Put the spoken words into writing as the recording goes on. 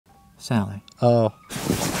Sally. Oh.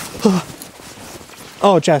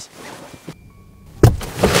 Oh, Jess.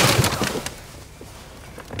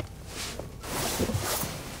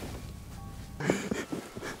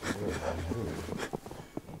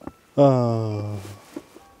 Huh?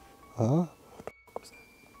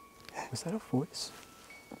 Was that a voice?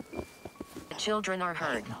 The children are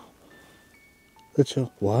heard.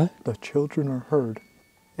 What? The children are heard.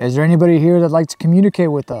 Is there anybody here that'd like to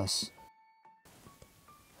communicate with us?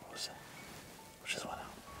 What was that? Just went out.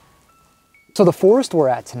 So the forest we're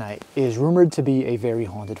at tonight is rumored to be a very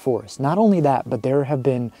haunted forest. Not only that, but there have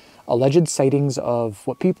been alleged sightings of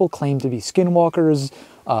what people claim to be skinwalkers,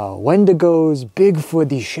 wendigos, Bigfoot,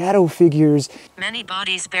 these shadow figures. Many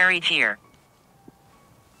bodies buried here.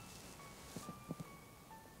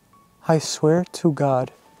 I swear to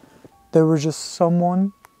God, there was just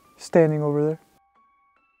someone standing over there.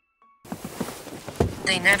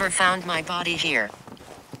 They never found my body here.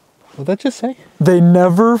 What did that just say? They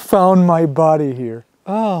never found my body here.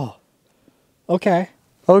 Oh. Okay.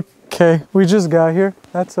 Okay, we just got here.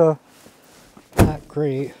 That's Not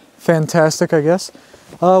great. fantastic, I guess.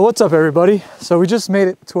 What's up, everybody? So we just made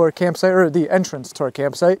it to our campsite, or the entrance to our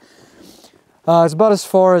campsite. It's about as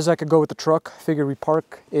far as I could go with the truck. Figured we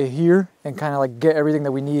park it here and kind of like get everything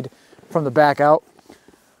that we need from the back out.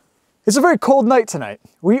 It's a very cold night tonight.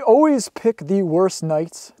 We always pick the worst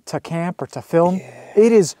nights to camp or to film. Yeah.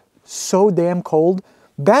 It is so damn cold.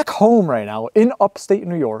 Back home right now in upstate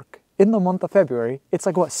New York, in the month of February, it's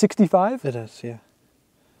like what, 65? It is, yeah.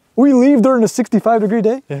 We leave during a 65-degree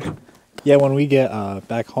day? Yeah. Yeah, when we get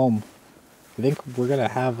back home, I think we're going to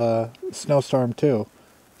have a snowstorm too.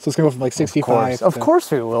 So it's going to go from like 65. Of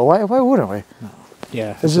course we will. Why wouldn't we? No.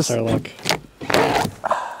 Yeah, it's just our luck.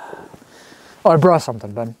 Oh, I brought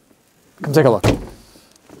something, Ben. Come take a look.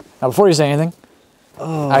 Now, before you say anything,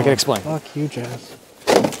 I can explain. Fuck you, Jess.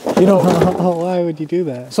 You know, why would you do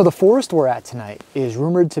that? So the forest we're at tonight is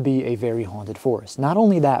rumored to be a very haunted forest. Not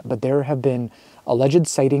only that, but there have been alleged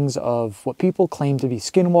sightings of what people claim to be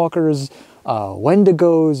skinwalkers,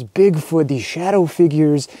 wendigos, Bigfoot, these shadow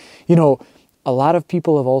figures. You know, a lot of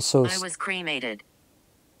people have also... I was cremated.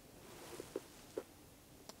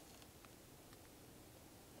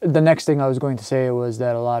 The next thing I was going to say was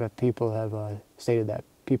that a lot of people have stated that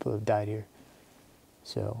people have died here.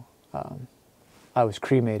 So, I was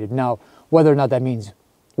cremated. Now, whether or not that means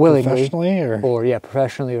willingly... Professionally, or yeah,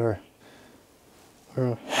 professionally, or...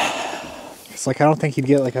 It's like, I don't think you'd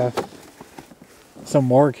get like some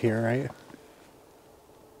morgue here, right?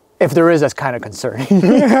 If there is, that's kind of concerning.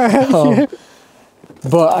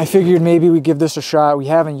 But I figured maybe we give this a shot. We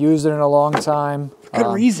haven't used it in a long time.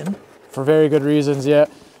 Good reason. For very good reasons, yeah.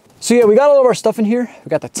 So yeah, we got all of our stuff in here. We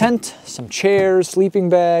got the tent, some chairs, sleeping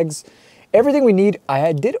bags, everything we need.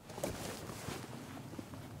 I did...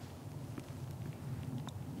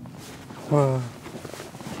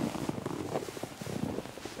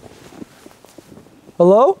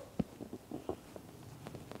 Hello?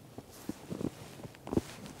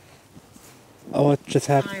 Oh, what just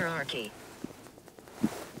happened? Hierarchy.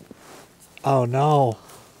 Oh no.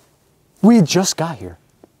 We just got here.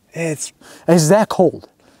 It's that cold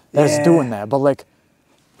that it's Yeah. doing that, but like,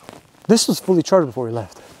 this was fully charged before we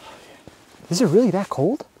left. Is it really that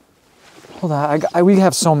cold? Hold on, we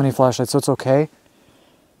have so many flashlights, so it's okay.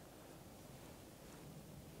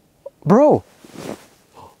 Bro.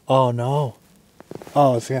 Oh no.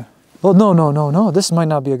 Oh, it's yeah. Oh, no. This might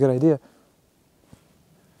not be a good idea.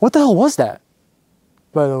 What the hell was that,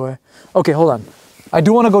 by the way? Okay, hold on. I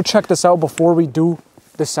do want to go check this out before we do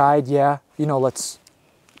decide, yeah, you know, let's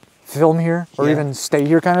film here or even stay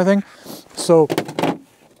here kind of thing. So,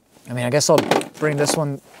 I mean, I guess I'll bring this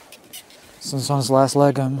one, since it's on its last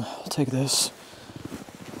leg, I'll take this.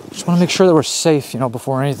 Just want to make sure that we're safe, you know,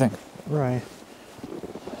 before anything. Right.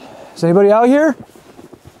 Is anybody out here?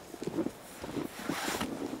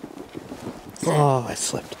 Oh, I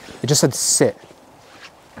slipped. It just said sit.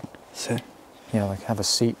 Sit. Yeah, like have a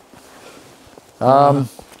seat.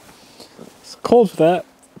 It's cold for that.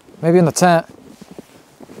 Maybe in the tent.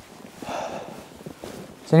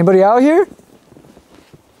 Is anybody out here?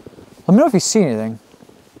 Let me know if you see anything.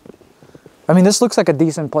 I mean, this looks like a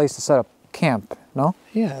decent place to set up camp, no?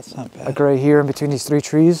 Yeah, it's not bad. Like right here in between these 3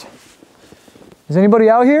 trees. Is anybody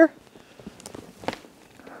out here?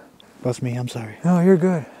 That's me, I'm sorry. No, you're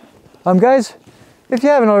good. Guys, if you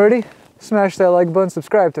haven't already, smash that like button,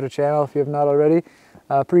 subscribe to the channel if you have not already.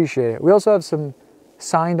 Appreciate it. We also have some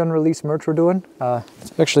signed unreleased merch we're doing.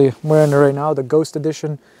 Actually, I'm wearing it right now, the Ghost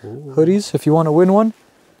Edition hoodies. If you want to win one,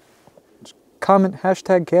 just comment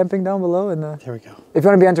hashtag camping down below. And there we go. if you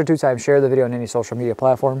want to be entered 2 times, share the video on any social media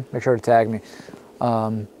platform. Make sure to tag me.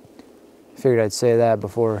 Figured I'd say that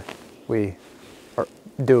before we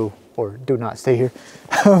do or do not stay here.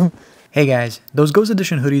 Hey guys, those Ghost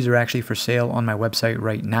Edition hoodies are actually for sale on my website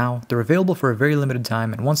right now. They're available for a very limited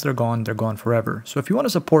time, and once they're gone forever. So if you want to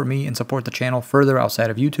support me and support the channel further outside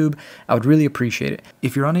of YouTube, I would really appreciate it.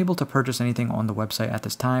 If you're unable to purchase anything on the website at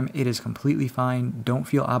this time, it is completely fine. Don't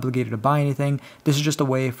feel obligated to buy anything. This is just a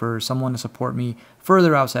way for someone to support me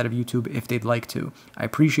further outside of YouTube if they'd like to. I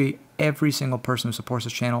appreciate every single person who supports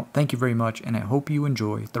this channel. Thank you very much, and I hope you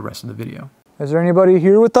enjoy the rest of the video. Is there anybody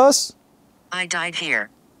here with us? I died here.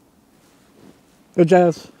 Good,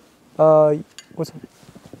 Jazz. What's it?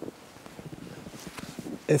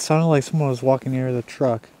 It sounded like someone was walking near the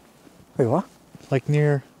truck. Wait, what? Like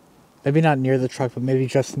near, maybe not near the truck, but maybe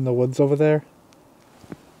just in the woods over there.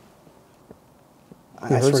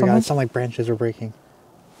 I swear to God, it sounded like branches were breaking.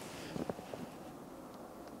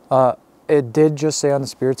 It did just say on the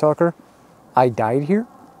Spirit Talker, I died here.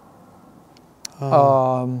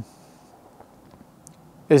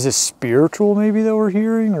 Is it spiritual maybe that we're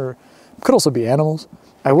hearing, or could also be animals?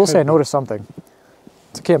 I will say I noticed something.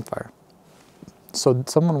 It's a campfire. So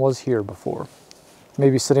someone was here before.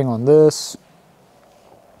 Maybe sitting on this.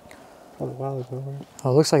 A while ago.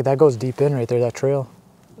 Oh, it looks like that goes deep in right there, that trail.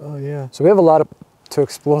 Oh yeah. So we have a lot to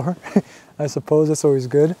explore. I suppose that's always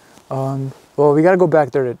good. Well, we got to go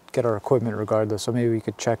back there to get our equipment regardless, so maybe we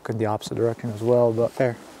could check in the opposite direction as well. But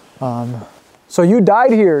fair. So you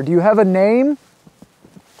died here. Do you have a name?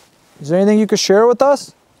 Is there anything you could share with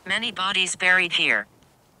us? Many bodies buried here.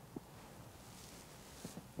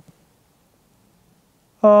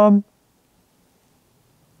 Ben?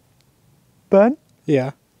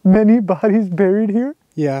 Yeah. Many bodies buried here?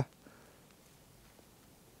 Yeah.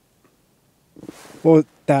 Well,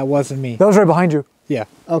 that wasn't me. That was right behind you. Yeah.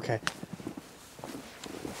 Okay.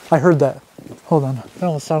 I heard that. Hold on. That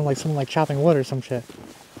almost sounded like someone like chopping wood or some shit.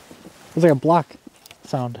 It was like a block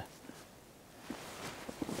sound.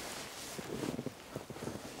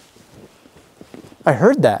 I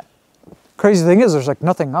heard that. Crazy thing is, there's like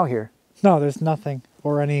nothing out here. No, there's nothing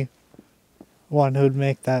or anyone who'd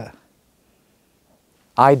make that.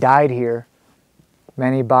 I died here.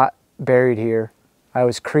 Many buried here. I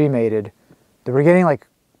was cremated. They were getting like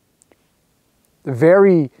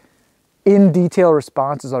very in detail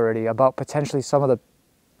responses already about potentially some of the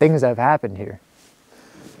things that have happened here.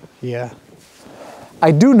 Yeah.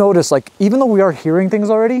 I do notice, like, even though we are hearing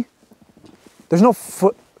things already, there's no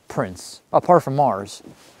footprints apart from ours.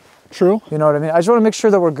 True. You know what I mean? I just want to make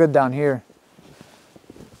sure that we're good down here.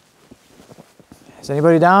 Is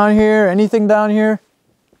anybody down here? Anything down here?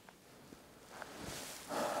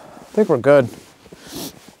 I think we're good.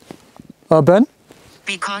 Ben?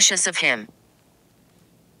 Be cautious of him.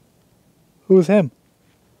 Who's him?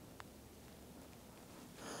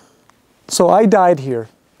 So I died here.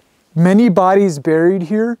 Many bodies buried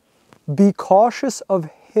here. Be cautious of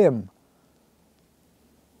him.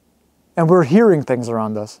 And we're hearing things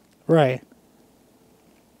around us. Right.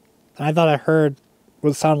 I thought I heard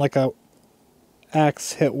what sounded like a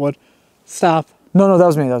axe hit wood. Stop. No, that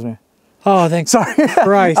was me. That was me. Oh, thanks. Sorry.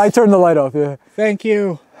 Christ. I turned the light off, yeah. Thank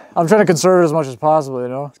you. I'm trying to conserve it as much as possible, you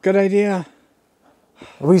know? Good idea.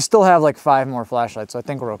 We still have like 5 more flashlights, so I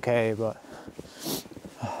think we're okay, but...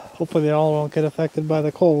 Hopefully they all won't get affected by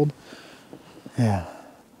the cold. Yeah.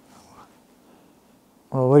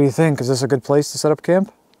 Well, what do you think? Is this a good place to set up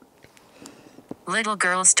camp? Little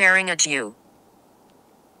girl staring at you.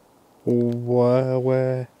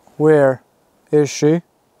 Where? Where is she?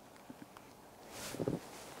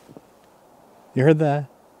 You heard that?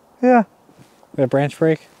 Yeah. That branch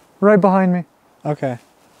break? Right behind me. Okay.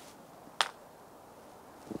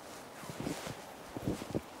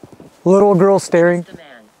 Little girl staring. The man.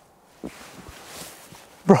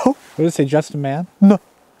 Bro? What did it say, just a man? No.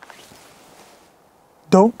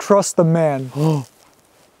 Don't trust the man.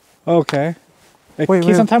 Okay. It Wait,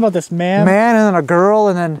 keeps on talking about this man. Man and then a girl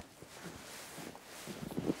and then...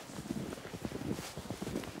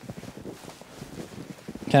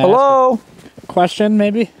 Can I Hello? ask a question,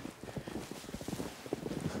 maybe?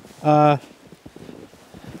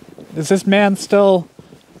 Is this man still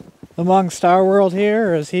amongst our world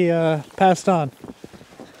here, or is he passed on?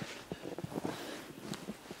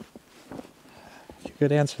 If you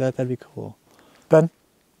could answer that, that'd be cool. Ben?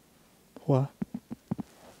 What?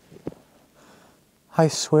 I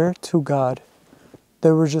swear to God,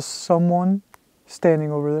 there was just someone standing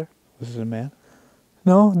over there. This is a man?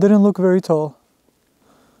 No, didn't look very tall.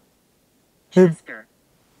 Jasper.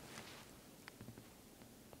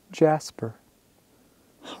 Jasper.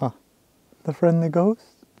 Huh. The friendly ghost?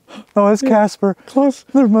 No, it's Casper. Close.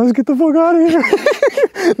 Never mind, let's get the fuck out of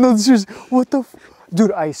here. No, it's just, what the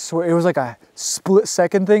Dude, I swear, it was like a split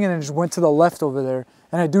second thing and then just went to the left over there.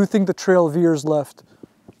 And I do think the trail veers left.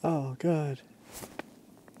 Oh, God.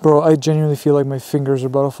 Bro, I genuinely feel like my fingers are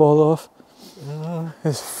about to fall off.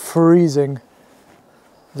 It's freezing.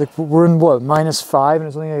 Like, we're in what, -5 and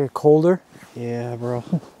it's only gonna get colder? Yeah, bro.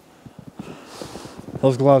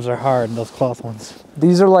 Those gloves are hard, those cloth ones.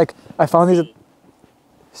 These are like, I found these at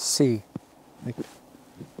C. Like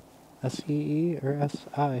S-E-E or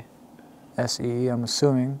S-I? S-E, I'm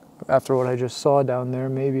assuming. After what I just saw down there,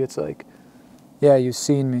 maybe it's like, yeah, you've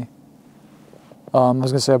seen me. I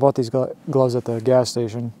was gonna say I bought these gloves at the gas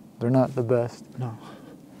station. They're not the best. No.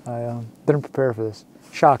 I didn't prepare for this.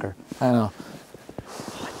 Shocker. I know.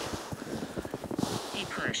 He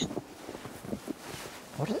pushed.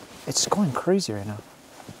 What is it? It's going crazy right now.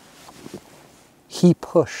 He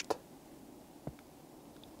pushed.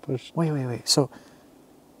 Push. Wait. So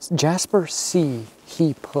Jasper C,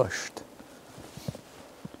 he pushed.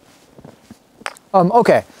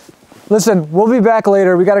 Okay. Listen, we'll be back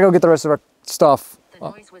later. We gotta go get the rest of our stuff. The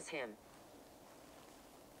noise was him.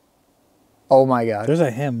 Oh my God. There's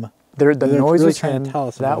a him. The They're noise really was trying him. to tell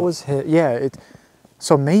us That about. was him. Yeah.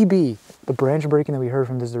 So maybe the branch breaking that we heard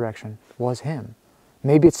from this direction was him.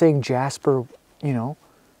 Maybe it's saying Jasper, you know.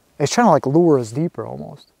 It's trying to like lure us deeper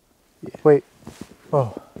almost. Yeah. Wait.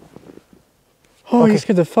 Oh. Oh, Okay. you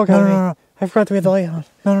scared the fuck out of me. No. I forgot to have the light on.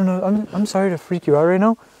 No. I'm sorry to freak you out right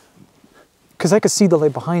now. Because I could see the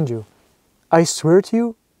light behind you. I swear to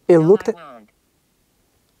you, it No, looked I won't.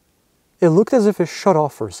 it looked as if it shut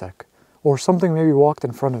off for a sec. Or something maybe walked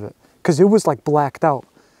in front of it. Because it was like blacked out.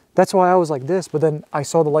 That's why I was like this, but then I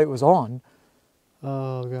saw the light was on.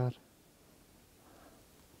 Oh, God.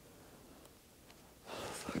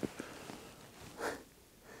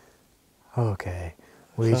 Okay,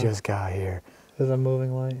 we So- just got here. There's a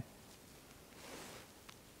moving light.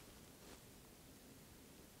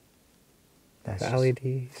 That's The just LED.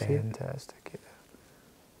 See it? fantastic. Yeah.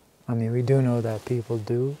 I mean, we do know that people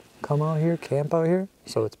do come out here, camp out here,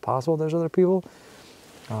 so it's possible there's other people.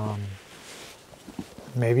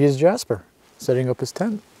 Maybe it's Jasper setting up his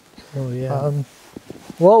tent. Oh, yeah.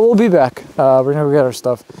 Well, we'll be back. We're gonna go get our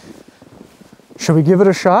stuff. Should we give it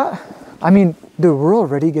a shot? I mean, dude, we're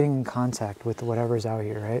already getting in contact with whatever's out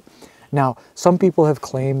here, right? Now, some people have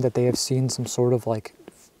claimed that they have seen some sort of like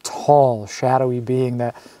tall, shadowy being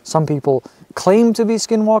that some people claim to be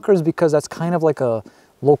skinwalkers because that's kind of like a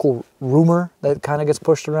local rumor that kind of gets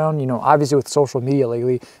pushed around. You know, obviously with social media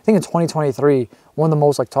lately, I think in 2023, one of the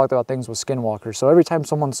most like talked about things was skinwalkers. So every time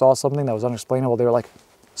someone saw something that was unexplainable, they were like,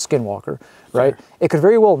 skinwalker, right? Sure. It could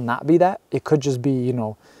very well not be that. It could just be, you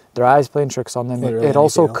know, their eyes playing tricks on them. Literally It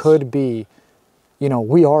also anything else. could be, you know,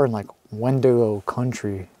 we are in like Wendigo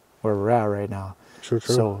country where we're at right now. True.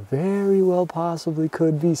 So very well possibly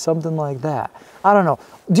could be something like that. I don't know.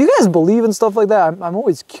 Do you guys believe in stuff like that? I'm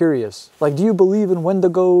always curious. Like, do you believe in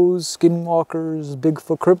Wendigos, skinwalkers,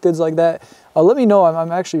 Bigfoot, cryptids like that? Let me know.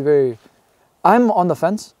 I'm actually I'm on the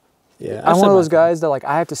fence. Yeah. I'm one of those guys that like,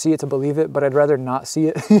 I have to see it to believe it, but I'd rather not see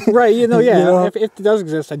it. Right, yeah. You know? If it does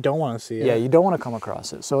exist, I don't want to see it. Yeah, you don't want to come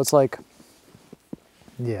across it. So it's like,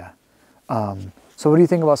 yeah. So what do you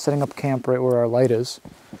think about setting up camp right where our light is?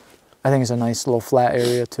 I think it's a nice little flat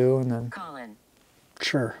area too, and then Colin.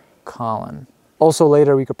 Sure. Colin. Also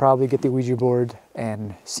later we could probably get the Ouija board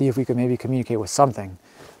and see if we could maybe communicate with something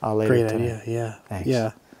later Great tonight. idea, yeah. Thanks.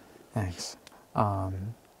 Yeah. Thanks.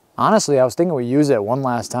 Honestly, I was thinking we use it one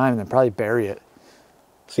last time and then probably bury it.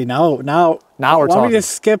 See, now we're why don't talking. we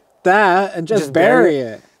just skip that and just bury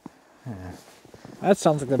it? That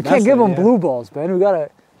sounds like the We best can't give them idea. blue balls, Ben. We gotta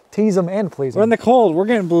tease them and please We're in them. the cold. We're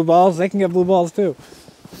getting blue balls. They can get blue balls too.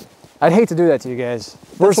 I'd hate to do that to you guys.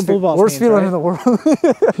 That's what blue balls worst means, feeling right? in the world.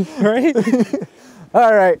 Right?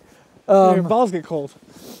 All right. Your balls get cold.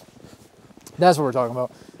 That's what we're talking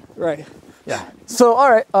about. Right. Yeah. So, all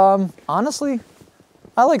right. Honestly,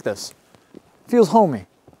 I like this. Feels homey.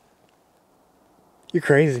 You're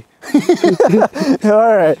crazy.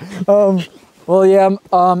 All right. Well, yeah.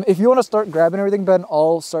 If you want to start grabbing everything, Ben,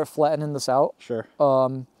 I'll start flattening this out. Sure.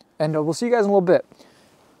 And we'll see you guys in a little bit.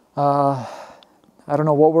 I don't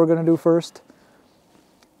know what we're gonna do first.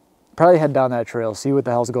 Probably head down that trail, see what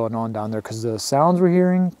the hell's going on down there, because the sounds we're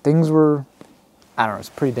hearing, things were, I don't know, it's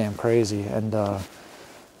pretty damn crazy. And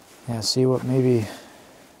yeah, see what maybe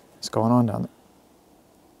is going on down there.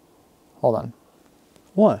 Hold on.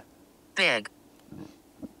 What? Big.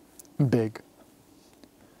 Big.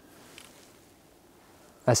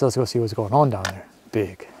 I said let's go see what's going on down there.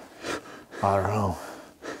 Big. I don't know.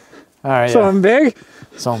 All right. Something big?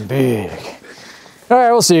 Something big. All right,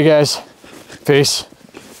 we'll see you guys. Peace.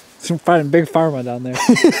 Some finding big pharma down there.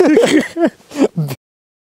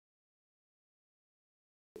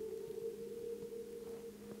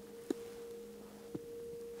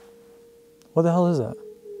 What the hell is that?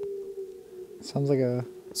 Sounds like a...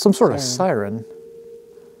 Some sort of siren.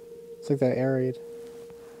 It's like that air raid.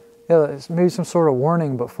 Yeah, it's maybe some sort of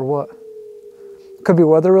warning, but for what? Could be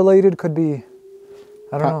weather related, could be...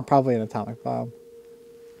 I don't know. Probably an atomic bomb.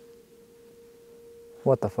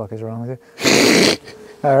 What the fuck is wrong with you?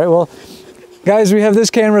 All right, well, guys, we have this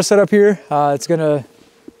camera set up here. It's gonna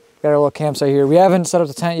got our little campsite here. We haven't set up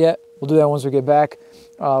the tent yet. We'll do that once we get back.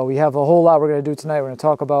 We have a whole lot we're gonna do tonight. We're gonna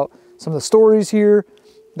talk about some of the stories here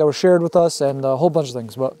that were shared with us and a whole bunch of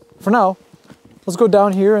things. But for now, let's go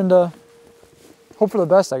down here and hope for the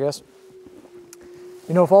best, I guess.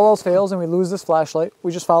 You know, if all else fails and we lose this flashlight,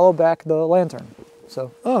 we just follow back the lantern.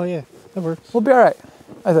 So. Oh yeah, that works. We'll be all right,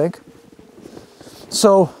 I think.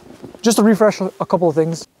 So, just to refresh a couple of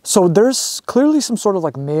things. So there's clearly some sort of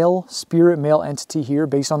like male spirit, male entity here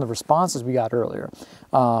based on the responses we got earlier.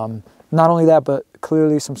 Not only that, but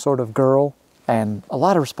clearly some sort of girl and a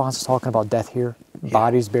lot of responses talking about death here,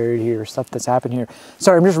 bodies buried here, stuff that's happened here.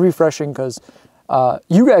 Sorry, I'm just refreshing because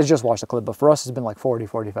you guys just watched the clip, but for us it's been like 40,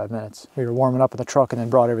 45 minutes. We were warming up in the truck and then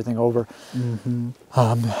brought everything over.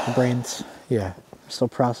 The brains. Yeah. Still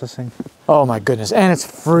processing. Oh my goodness, and it's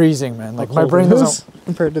freezing, man. Like my brain doesn't...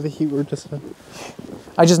 Compared to the heat we're just in.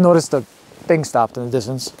 I just noticed the thing stopped in the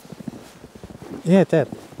distance. Yeah, it did.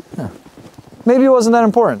 Yeah. Maybe it wasn't that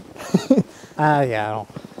important. Yeah, I don't...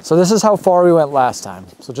 So this is how far we went last time.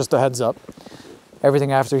 So just a heads up.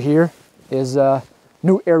 Everything after here is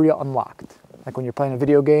new area unlocked. Like when you're playing a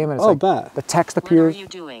video game and it's the text appears. What are you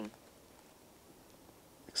doing?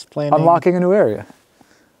 Explaining... Unlocking a new area.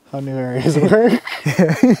 How new areas work.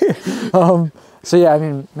 So yeah, I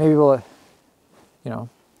mean, maybe we'll,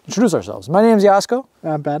 introduce ourselves. My name's Jasko.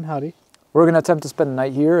 I'm Ben, howdy. We're gonna attempt to spend the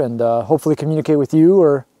night here and hopefully communicate with you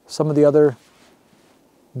or some of the other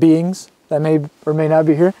beings that may or may not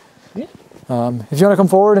be here. Yeah. If you wanna come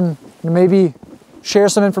forward and maybe share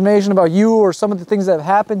some information about you or some of the things that have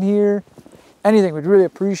happened here, anything, we'd really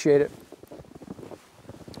appreciate it.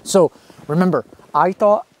 So remember, I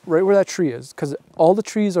thought right where that tree is, because all the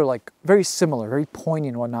trees are like very similar, very pointy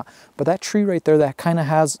and whatnot, but that tree right there that kind of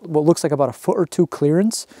has what looks like about a foot or two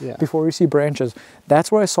clearance before we see branches,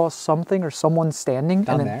 that's where I saw something or someone standing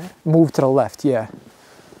down and then there? moved to the left. Yeah.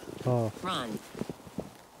 Oh. Run.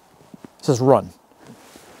 It says run.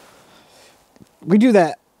 We do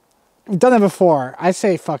that. We've done that before. I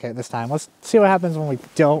say fuck it this time. Let's see what happens when we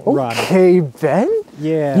don't run. Okay, Ben?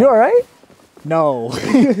 Yeah. You all right? No.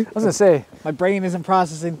 I was gonna say. My brain isn't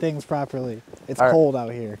processing things properly. It's cold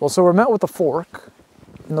out here. Well, so we're met with a fork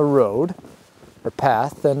in the road, or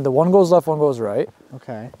path, and the one goes left, one goes right.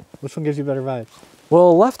 Okay. Which one gives you better vibes?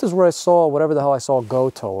 Well, left is where I saw whatever the hell I saw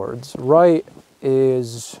go towards. Right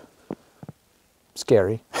is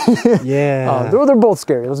scary. Yeah. They're both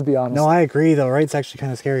scary, let's be honest. No, I agree though. Right's actually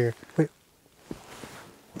kind of scarier. Wait.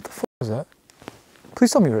 What the fuck was that?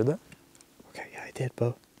 Please tell me you heard that. Okay, yeah, I did,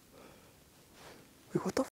 but... Wait,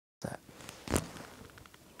 what the f is that?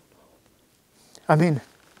 I mean,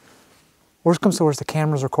 worst comes to worst, the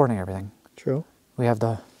camera's recording everything. True. We have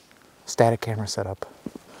the static camera set up.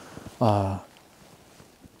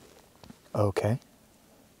 Okay.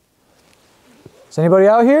 Is anybody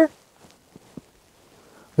out here?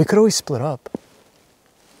 We could always split up.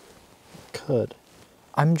 Could.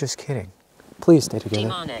 I'm just kidding. Please stay together.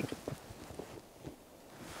 Demonic.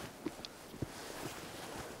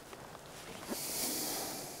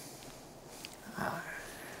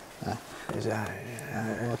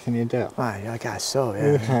 What can you do? I guess so,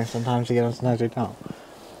 yeah. Sometimes you get them, sometimes you don't.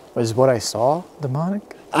 Was what I saw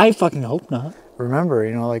demonic? I fucking hope not. Remember,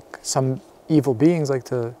 like some evil beings like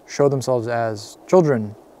to show themselves as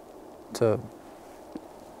children to...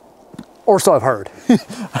 Or so I've heard.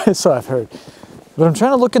 So I've heard. But I'm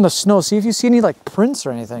trying to look in the snow, see if you see any like prints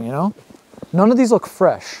or anything, None of these look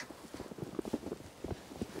fresh.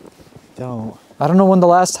 Don't. I don't know when the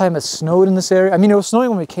last time it snowed in this area. I mean, it was snowing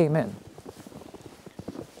when we came in.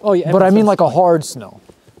 Oh yeah. But I mean like a hard snow.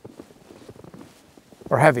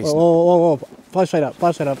 Or heavy snow. Whoa. Flashlight up,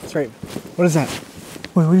 straight. What is that?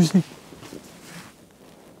 Wait, what did you see?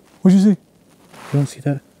 What did you see? You don't see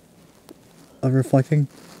that? Reflecting?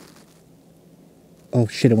 Oh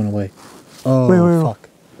shit, it went away. Oh, wait. fuck.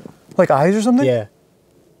 Like eyes or something? Yeah.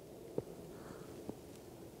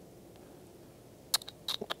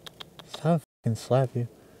 Stop fucking slap you.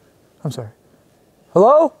 I'm sorry.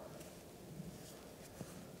 Hello?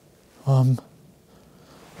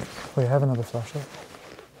 Wait, I have another flashlight.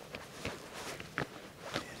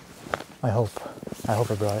 I hope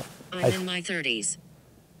I brought it. I'm in my 30s.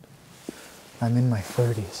 I'm in my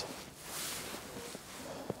 30s.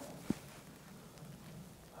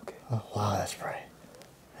 Okay. Oh wow, that's bright.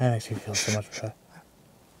 That makes me feel so much better.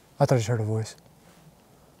 I thought I just heard a voice.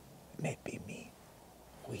 It may be me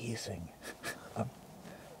wheezing.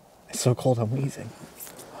 It's so cold I'm wheezing.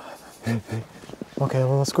 Okay,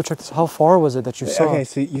 well, let's go check this. How far was it that you saw? Okay,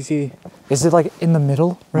 so you see... Is it like in the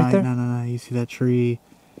middle right there? No. You see that tree?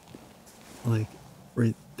 Like,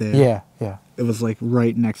 right there? Yeah, yeah. It was like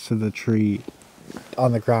right next to the tree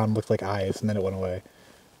on the ground, looked like eyes, and then it went away.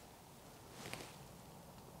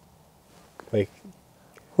 Like...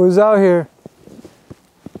 Who's out here?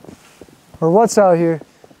 Or what's out here,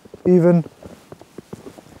 even?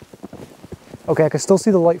 Okay, I can still see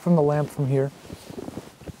the light from the lamp from here.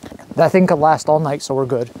 That thing could last all night, so we're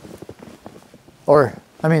good. Or,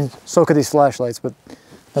 I mean, so could these flashlights, but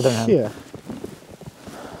that doesn't happen. Yeah.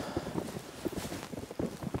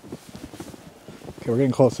 Okay, we're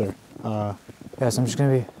getting closer. Yes, I'm just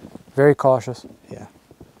gonna be very cautious. Yeah.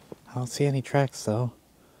 I don't see any tracks, though.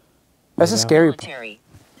 That's a scary part. Military.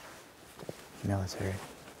 Military.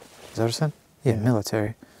 Is that what it said? Yeah,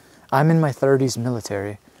 military. I'm in my 30s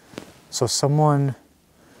military. So someone,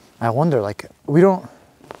 I wonder, like, we don't,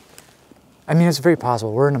 I mean, it's very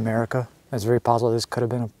possible. We're in America. It's very possible this could have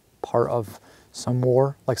been a part of some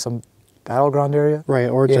war, like some battleground area. Right,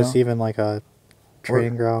 or you just know? even like a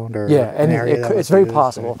training ground or yeah, an and area that it's was very used,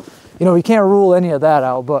 possible. or... You know, we can't rule any of that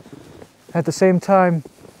out, but at the same time,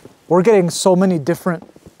 we're getting so many different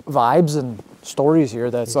vibes and stories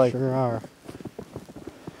here that's like... Sure are.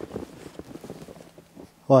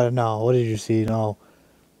 What? No, what did you see? No.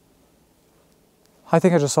 I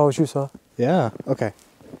think I just saw what you saw. Yeah, okay.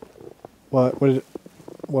 What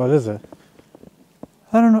is it?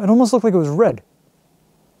 I don't know. It almost looked like it was red.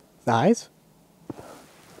 The eyes?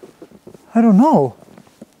 I don't know.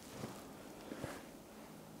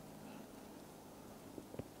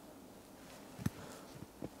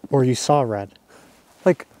 Or you saw red?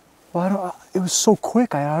 Like, well, I don't, it was so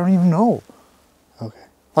quick. I don't even know. Okay.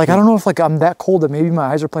 Like, I don't know if like I'm that cold that maybe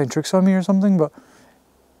my eyes are playing tricks on me or something, but...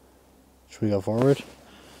 Should we go forward?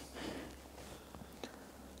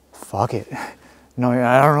 Fuck it. No,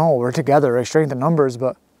 I don't know. We're together, right? Strength in numbers,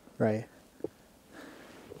 but... Right.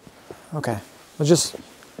 Okay. Let's just...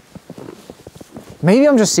 Maybe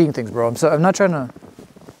I'm just seeing things, bro. I'm not trying to...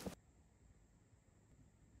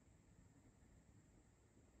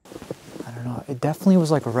 I don't know. It definitely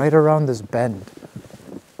was like right around this bend.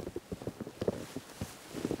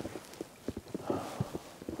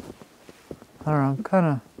 I don't know. I'm kind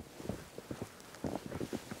of...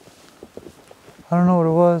 I don't know what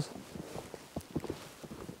it was.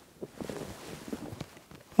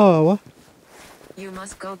 Oh, what? You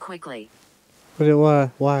must go quickly.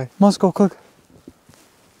 Why? Must go click.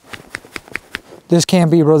 This can't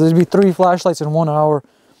be, bro. There'd be 3 flashlights in 1 hour.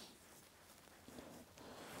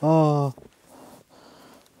 Oh.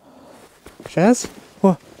 Shaz?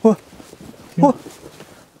 What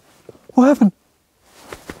happened?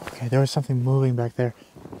 Okay, there was something moving back there.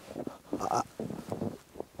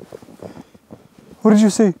 What did you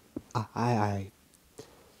see?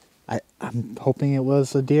 I'm hoping it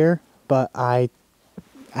was a deer, but I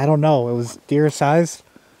don't know. It was deer sized.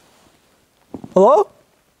 Hello?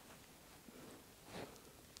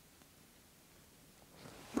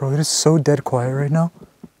 Bro, it is so dead quiet right now.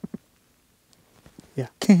 Yeah.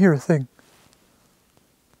 Can't hear a thing.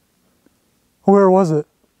 Where was it?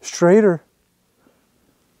 Straight or?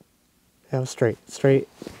 Yeah, it was straight. Straight.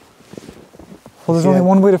 Well, there's Yeah. only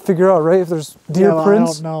one way to figure out, right? If there's deer Yeah, well,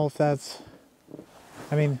 prints. I don't know if that's...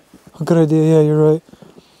 I mean... A good idea, yeah, you're right.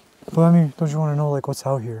 But I mean, don't you want to know, like, what's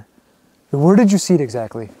out here? Where did you see it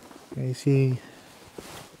exactly? You see,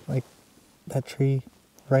 like, that tree,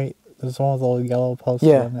 right? There's one with the little yellow posts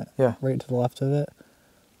on it. Yeah. Right to the left of it.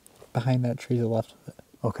 Behind that tree to the left of it.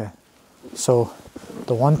 Okay. So,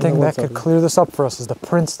 the one thing that what's could up? clear this up for us is the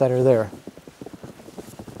prints that are there.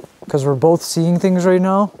 Because we're both seeing things right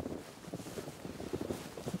now.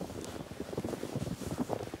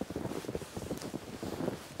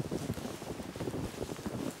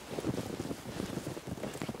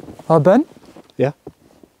 Ben? Yeah?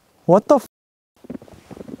 What the f?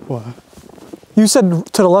 What? You said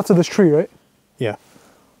to the left of this tree, right? Yeah.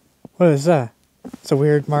 What is that? It's a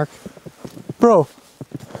weird mark. Bro,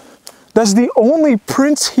 that's the only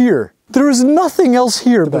prints here. There is nothing else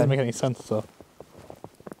here, It doesn't Ben. make any sense, though.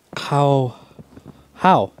 How?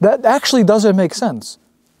 That actually doesn't make sense.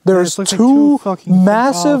 There's looks like two two fucking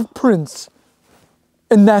massive oh. prints,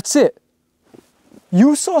 and that's it.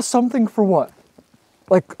 You saw something for what?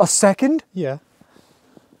 Like a second? Yeah.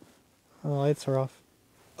 Oh, the lights are off.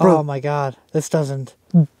 Bro. Oh my god. This doesn't...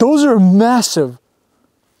 Those are massive.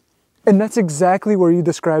 And that's exactly where you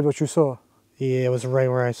described what you saw. Yeah, it was right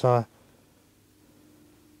where I saw.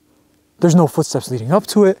 There's no footsteps leading up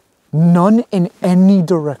to it. None in any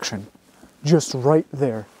direction. Just right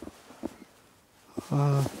there.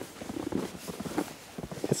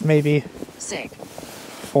 It's maybe Sick.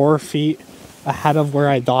 4 feet ahead of where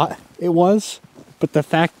I thought it was. But the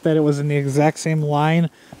fact that it was in the exact same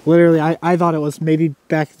line, literally, I thought it was maybe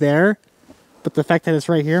back there. But the fact that it's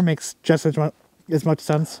right here makes just as much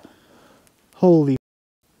sense. Holy.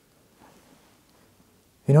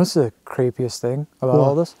 You know what's the creepiest thing about What?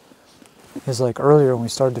 all this? Is like earlier when we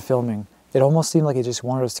started filming, it almost seemed like it just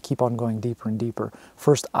wanted us to keep on going deeper and deeper.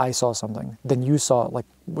 First I saw something, then you saw it, like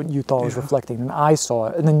what you thought was reflecting, and I saw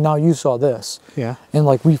it, and then now you saw this. Yeah. And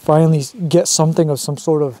like we finally get something of some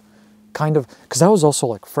sort of kind of, because that was also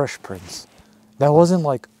like fresh prints. That wasn't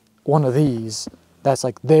like one of these that's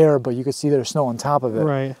like there, but you could see there's snow on top of it.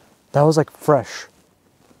 Right. That was like fresh.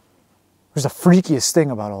 There's the freakiest thing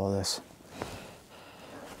about all of this.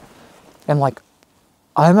 And like,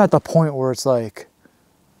 I'm at the point where it's like,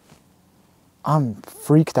 I'm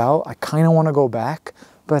freaked out. I kind of want to go back,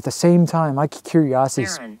 but at the same time, my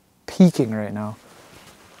curiosity's Baron. peaking right now.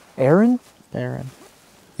 Aaron? Barren.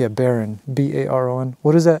 Yeah, Baron. B-A-R-O-N.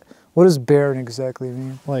 What is that? What does Baron exactly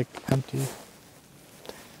mean? Like empty.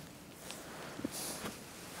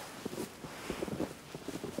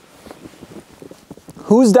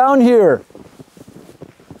 Who's down here?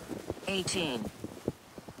 18.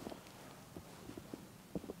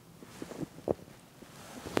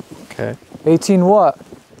 Okay. 18 what?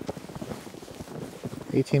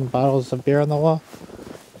 18 bottles of beer on the wall.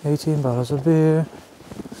 18 bottles of beer.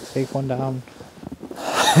 Take one down.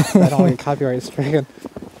 I don't get copyright stricken.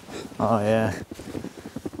 Oh, yeah.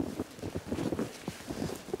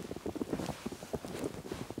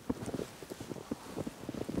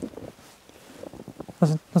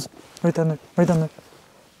 Listen, listen. Right down there. Right down there.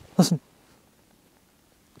 Listen.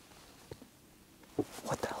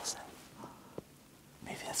 What the hell is that?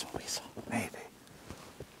 Maybe that's what we saw. Maybe.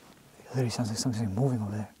 It literally sounds like something moving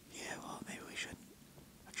over there. Yeah, well, maybe we shouldn't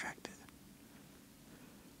attract it.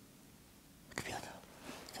 It could be like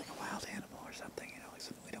a wild animal or something, you know, like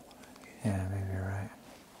something we don't want to. Yeah, maybe you're right.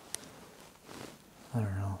 I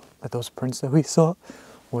don't know. But those prints that we saw,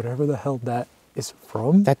 whatever the hell that is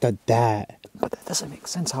from, That. but that doesn't make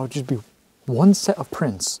sense. How it would just be one set of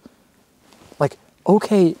prints. Like,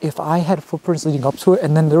 okay, if I had footprints leading up to it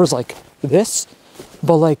and then there was like this,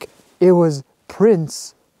 but like it was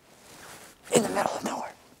prints in the middle of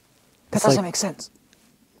nowhere. That It's doesn't like- make sense.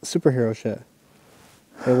 Superhero shit.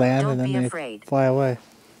 They land Don't and then be they afraid. fly away.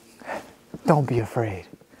 Don't be afraid.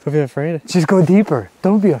 Don't be afraid. Just go deeper.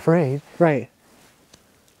 Don't be afraid. Right.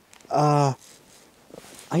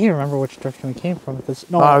 I can't remember which direction we came from. This,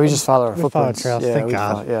 no, We just follow our we followed footprints. trails. Yeah, Thank we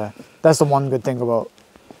God. follow- yeah, that's the one good thing about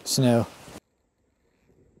snow.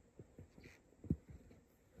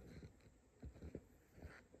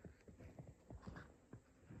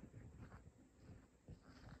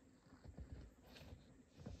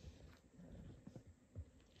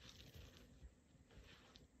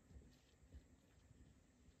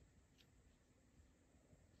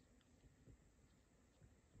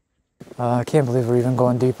 I can't believe we're even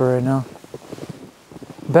going deeper right now.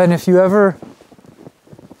 Ben, if you ever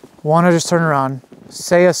want to just turn around,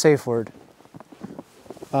 say a safe word.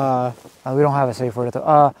 We don't have a safe word.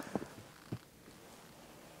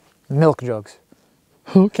 Milk jugs.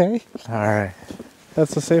 Okay. All right.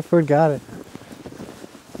 That's a safe word. Got it.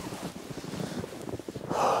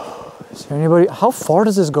 Is there anybody? How far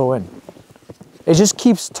does this go in? It just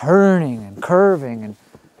keeps turning and curving, and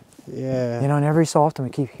Yeah. you know, and every so often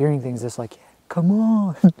we keep hearing things that's like, "Come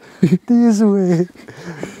on, this way."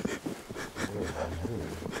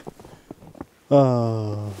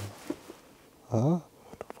 Oh.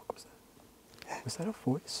 What the fuck was that? Was that a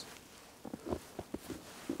voice?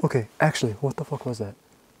 Okay, actually, what the fuck was that?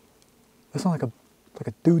 That sounded like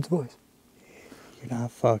a dude's voice. You're not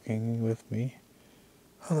fucking with me.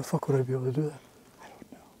 How the fuck would I be able to do that? I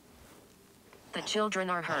don't know. The children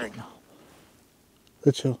are heard.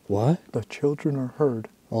 The chill. What? The children are heard.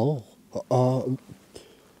 Oh.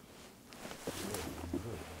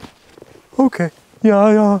 Okay.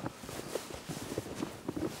 Yeah.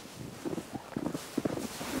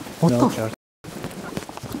 What No, the? Josh.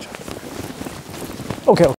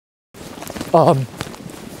 Okay.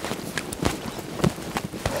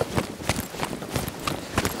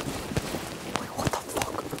 Wait, what the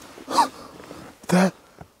fuck? That.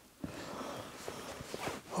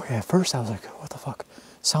 Okay, at first I was like, what the fuck?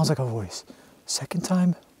 Sounds like a voice. Second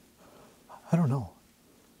time, I don't know.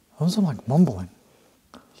 I wasn't like mumbling.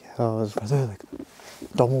 Yeah, that was. But they're like,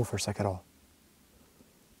 don't move for a second at all.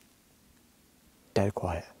 Dead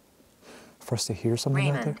quiet. For us to hear something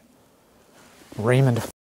out there. Raymond. Raymond,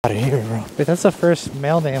 out of here, bro. Wait, that's the first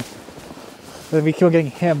male name. We keep on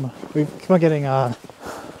getting him. We keep on getting, I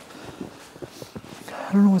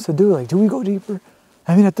don't know what to do. Like, do we go deeper?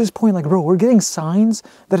 I mean, at this point, like, bro, we're getting signs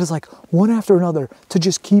that is like one after another to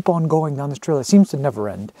just keep on going down this trail. It seems to never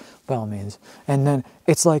end, by all means. And then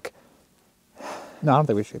it's like... No, I don't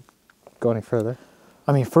think we should go any further.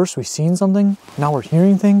 I mean, first we seen something, now we're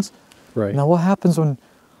hearing things. Right. Now what happens when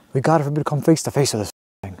we God forbid come face to face with this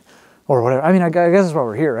thing? Or whatever. I mean, I guess that's why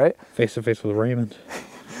we're here, right? Face to face with Raymond.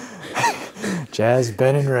 Jazz,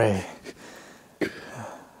 Ben, and Ray. I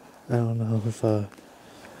don't know if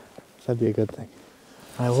that'd be a good thing.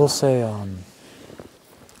 I will say,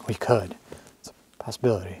 we could. It's a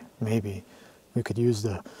possibility. Maybe we could use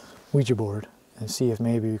the Ouija board and see if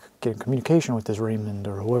maybe we could get in communication with this Raymond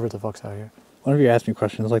or whoever the fuck's out here. Whenever you ask me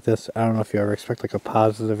questions like this, I don't know if you ever expect like a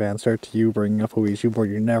positive answer to you bringing up a Ouija board.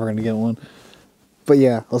 You're never going to get one. But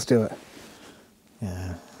yeah, let's do it.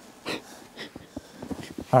 Yeah.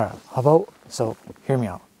 Alright, how about, so hear me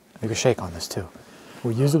out. Make a shake on this too.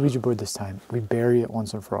 We use the Ouija board this time. We bury it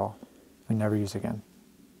once and for all. We never use it again.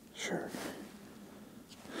 Sure.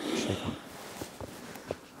 Shake on.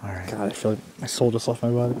 Alright. God, I feel like my soul just left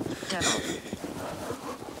my body.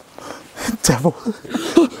 Devil. Devil.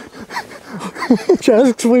 Jazz,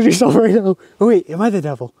 explain yourself right now. Oh, wait, am I the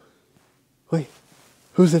devil? Wait,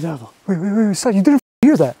 who's the devil? Wait, son, you didn't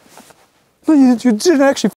hear that. No, you didn't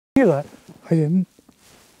actually hear that. I didn't.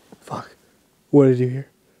 Fuck. What did you hear?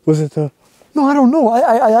 Was it the... No, I don't know.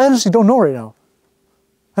 I honestly don't know right now.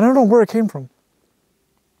 And I don't know where it came from.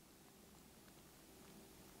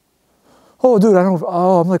 Oh, dude,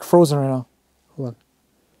 I'm like frozen right now. Hold on.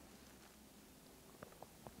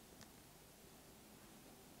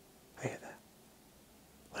 I hear that.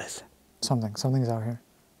 What is it? Something's out here.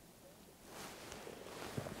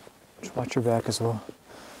 Just watch your back as well.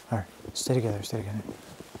 Alright, stay together, stay together.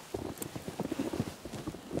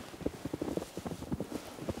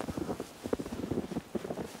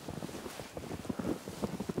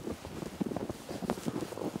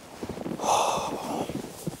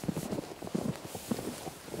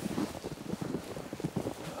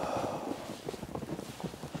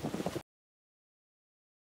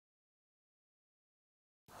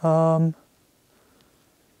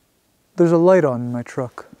 There's a light on in my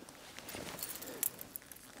truck.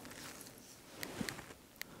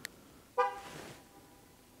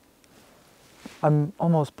 I'm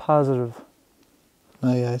almost positive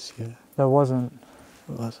Oh yeah, I see it. that wasn't.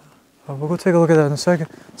 What was it? We'll go take a look at that in a second.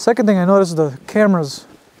 Second thing I noticed is the camera's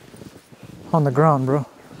on the ground, bro.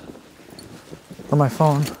 Or my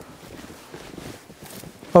phone.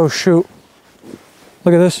 Oh shoot.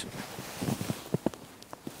 Look at this.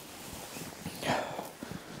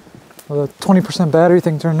 The 20% battery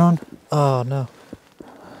thing turned on. Oh no.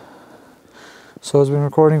 So it's been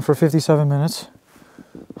recording for 57 minutes.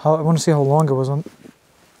 I want to see how long it was on.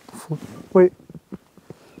 Wait.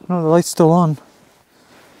 No, the light's still on.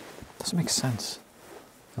 Doesn't make sense.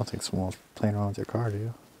 I don't think someone's playing around with your car, do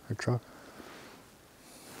you? Or truck?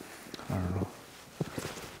 I don't know.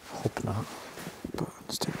 Hope not. But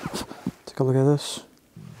let's take a look at this.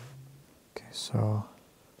 Okay, so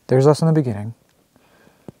there's us in the beginning.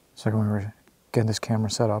 Second when we were getting this camera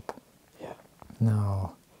set up. Yeah.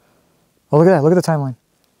 No. Oh, look at that. Look at the timeline.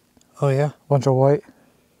 Oh yeah? Bunch of white.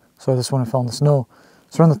 So this one fell in the snow.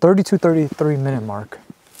 It's around the 32, 33 minute mark.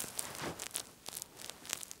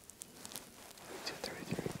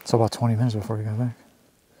 2:33. It's about 20 minutes before we got back.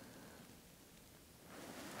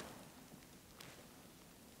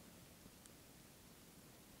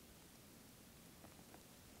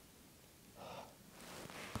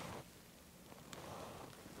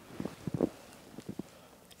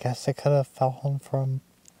 Guess it could have fallen from...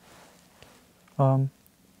 You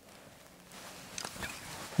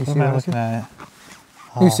see What am I what I looking see? at?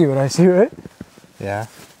 You see what I see, right? Yeah.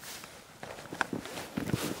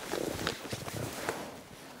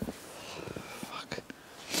 Fuck.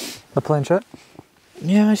 The planchette?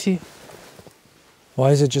 Yeah, I see. Why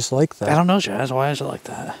is it just like that? I don't know, Jazz. Why is it like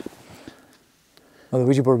that? Well, the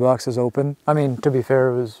Ouija board box is open. I mean, to be fair,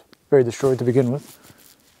 it was very destroyed to begin with.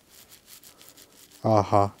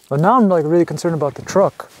 Uh-huh. But now I'm like really concerned about the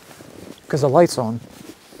truck because the light's on.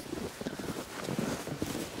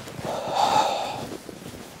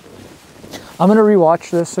 I'm gonna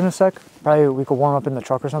rewatch this in a sec. Probably we could warm up in the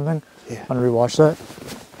truck or something. Yeah. I'm gonna rewatch that.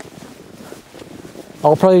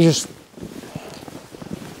 I'll probably just...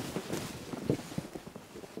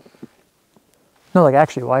 No, like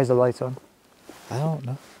actually, why is the lights on? I don't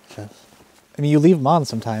know, Jazz. I mean, you leave them on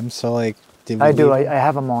sometimes, so like... Did we I do, leave I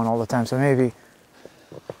have them on all the time, so maybe...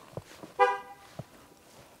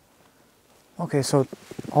 Okay, so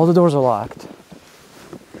all the doors are locked.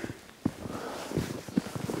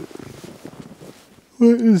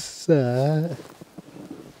 What is that?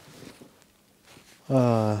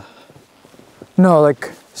 No,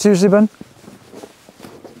 like, seriously, Ben?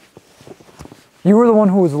 You were the one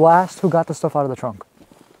who was last who got the stuff out of the trunk.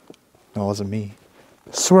 No, it wasn't me.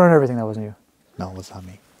 Swear on everything that wasn't you. No, it was not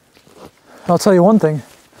me. I'll tell you one thing.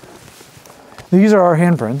 These are our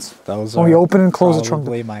handprints. Those when we open and close the trunk.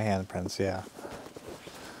 Probably my handprints, yeah.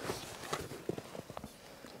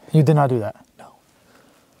 You did not do that. No.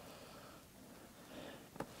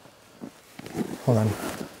 Hold on.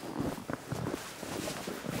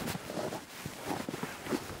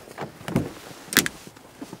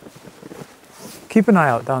 Keep an eye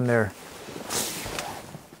out down there.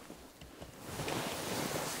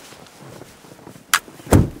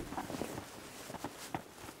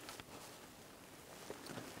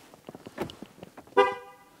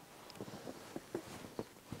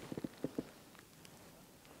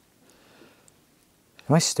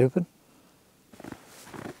 Am I stupid?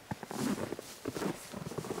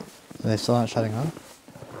 Are they still not shutting off?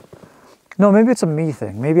 No, maybe it's a me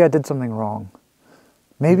thing. Maybe I did something wrong.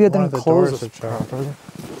 Maybe I One of didn't the close doors this are charged. properly.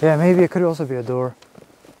 Yeah, maybe it could also be a door.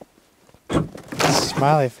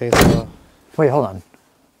 Smiley face though. Wait, hold on.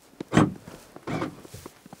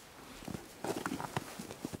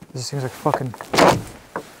 This seems like fucking...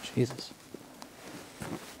 Jesus.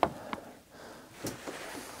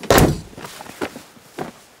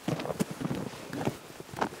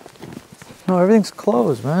 No, everything's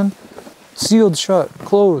closed, man. Sealed shut,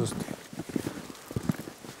 closed.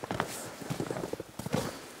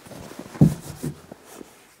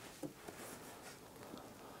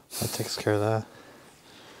 That takes care of that.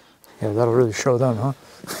 Yeah, that'll really show them, huh?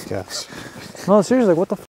 Yes. No, seriously, like, what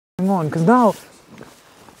the f is going on? Because now,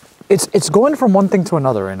 it's going from one thing to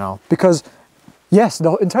another right now. Because, yes,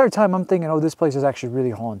 the entire time I'm thinking, oh, this place is actually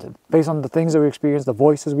really haunted. Based on the things that we experienced, the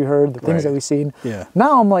voices we heard, the things that we seen. Yeah.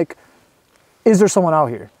 Now I'm like, is there someone out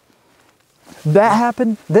here? That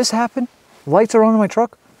happened, this happened, lights are on in my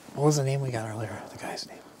truck. What was the name we got earlier? The guy's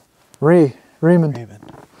name? Raymond.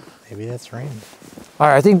 Raymond. Maybe that's Raymond. All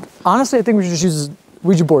right, honestly, I think we should just use this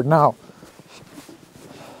Ouija board now.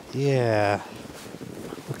 Yeah.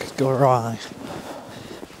 What could go wrong?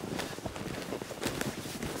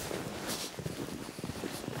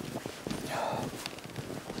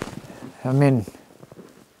 I mean,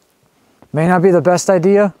 may not be the best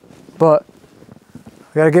idea, but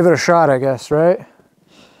we gotta give it a shot, I guess, right?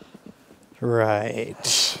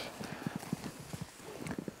 Right.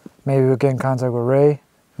 Maybe we'll get in contact with Ray.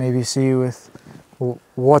 Maybe see with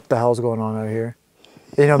what the hell's going on out here.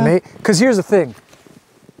 You know, because here's the thing.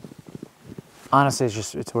 Honestly,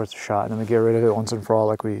 it's worth a shot. And then we get rid of it once and for all,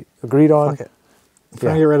 like we agreed on. Fuck it. If we're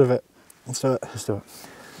gonna get rid of it, let's do it. Let's do it.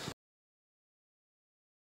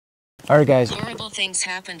 All right, guys. Horrible things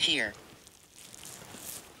happen here.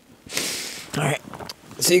 All right.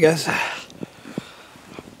 See you guys.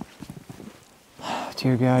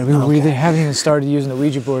 Dear God, we haven't even started using the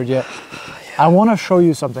Ouija board yet. I want to show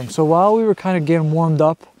you something. So while we were kind of getting warmed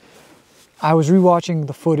up, I was rewatching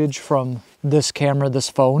the footage from this camera, this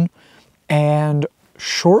phone, and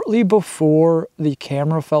shortly before the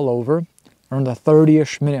camera fell over, around the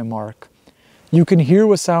 30-ish minute mark, you can hear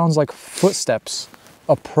what sounds like footsteps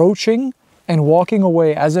approaching and walking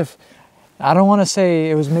away as if, I don't want to say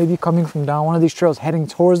it was maybe coming from down one of these trails heading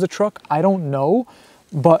towards the truck. I don't know.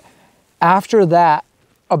 But after that,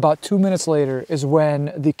 about 2 minutes later is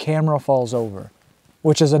when the camera falls over,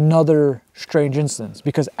 which is another strange instance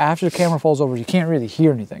because after the camera falls over, you can't really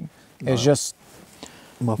hear anything. No. It's just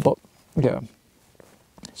muffled. Yeah.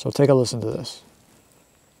 So take a listen to this.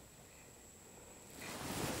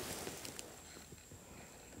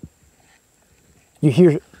 You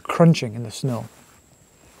hear crunching in the snow.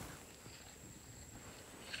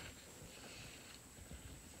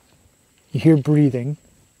 You hear breathing.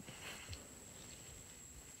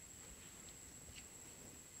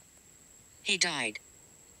 He died.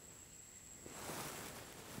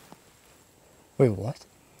 Wait, what?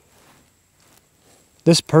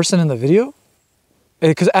 This person in the video?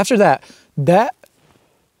 Because after that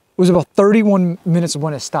was about 31 minutes of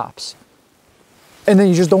when it stops. And then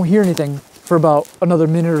you just don't hear anything for about another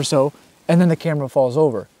minute or so, and then the camera falls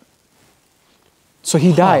over. So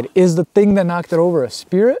he died. Is the thing that knocked it over a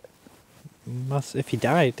spirit? If he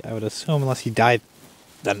died, I would assume, unless he died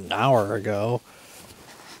an hour ago.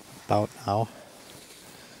 About now.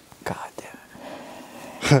 God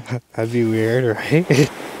damn it. That'd be weird, right?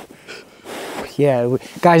 Yeah,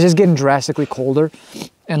 guys, it's getting drastically colder.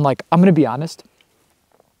 And like, I'm gonna be honest.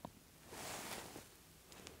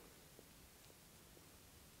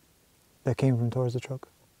 that came from towards the truck.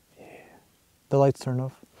 Yeah. The lights turned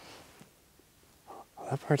off. Oh,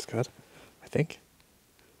 that part's good, I think.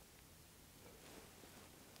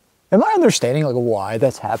 Am I understanding like why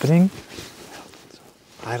that's happening?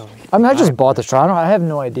 I don't. I mean, I just bought this truck. I have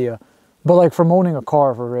no idea. But like from owning a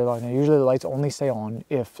car for a really long time, usually the lights only stay on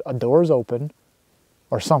if a door is open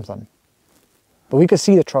or something. But we could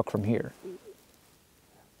see the truck from here.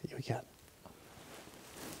 We can.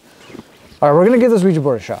 All right, we're gonna give this Ouija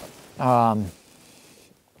board a shot.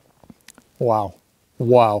 Wow.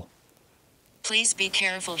 Wow. Please be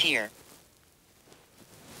careful here.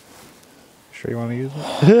 Sure you want to use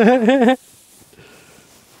it?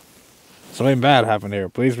 Something bad happened here.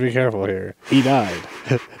 Please be careful here. He died.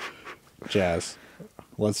 Jazz,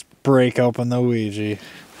 let's break open the Ouija.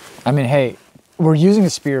 I mean, hey, we're using a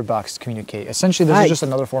spirit box to communicate. Essentially, this is just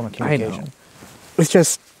another form of communication. I know. It's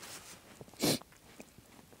just...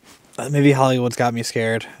 maybe Hollywood's got me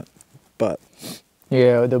scared, but...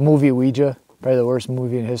 Yeah, the movie Ouija, probably the worst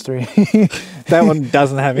movie in history. That one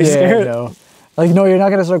doesn't have me scared. No. Like, no, you're not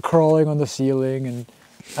going to start crawling on the ceiling, and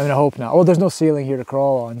I mean, I hope not. Oh, there's no ceiling here to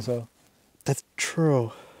crawl on, so... That's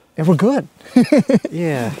true. And we're good.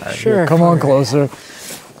 Yeah, Sure. Here, come on closer.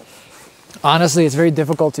 Honestly, it's very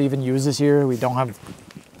difficult to even use this here. We don't have...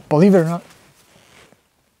 Believe it or not.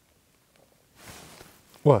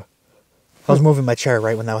 What? I was moving my chair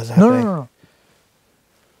right when that was happening. No.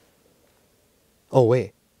 Oh,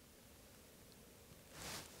 wait.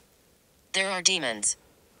 There are demons.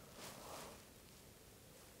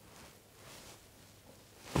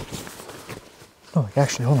 Oh,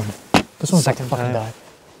 actually, hold on. This one's Second fucking time. died.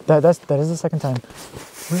 That is the second time.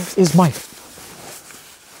 Where is my...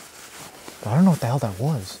 I don't know what the hell that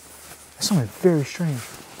was. That sounded very strange.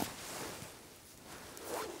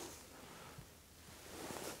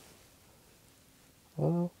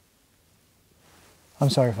 Oh. I'm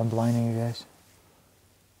sorry if I'm blinding you guys.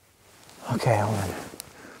 Okay, hold on.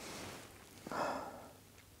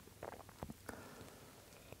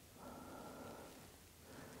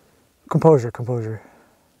 Composure.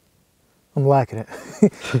 I'm lacking it.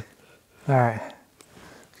 All right.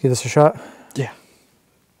 Give this a shot. Yeah.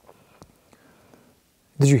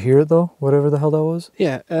 Did you hear it though? Whatever the hell that was?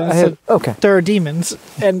 Yeah. Okay. There are demons,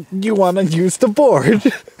 and you want to use the board.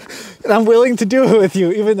 And I'm willing to do it with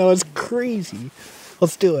you, even though it's crazy.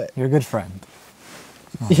 Let's do it. You're a good friend.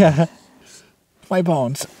 Oh. Yeah. My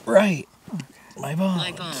bones. Right. My bones.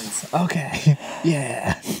 My bones. Okay.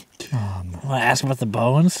 Yeah. Want to ask about the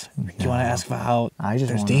bones? Do you want to ask about how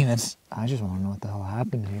there's demons? I just want to know what the hell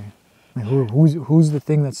happened here. Like, who's the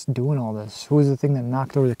thing that's doing all this? Who is the thing that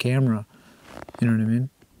knocked over the camera? You know what I mean?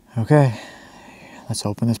 Okay. Let's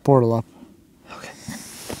open this portal up. Okay.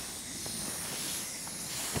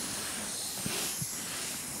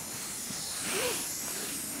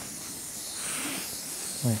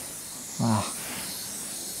 Wait. Wow.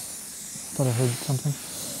 Thought I heard something.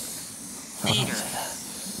 Peter.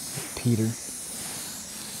 Peter.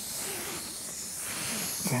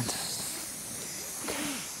 Fantastic. Okay.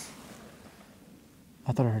 I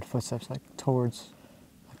thought I heard footsteps like towards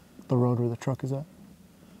the road where the truck is at.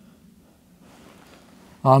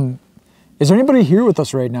 Is there anybody here with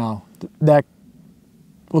us right now that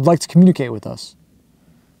would like to communicate with us?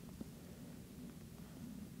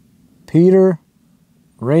 Peter,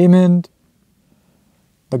 Raymond,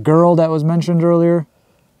 the girl that was mentioned earlier.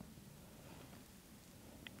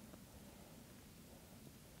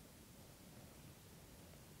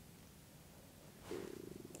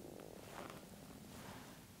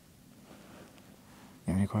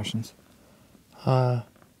 You have any questions?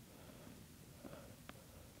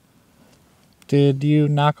 Did you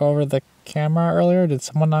knock over the camera earlier? Did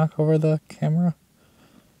someone knock over the camera?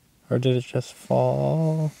 Or did it just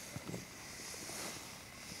fall?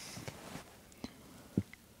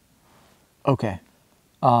 Okay.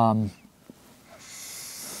 So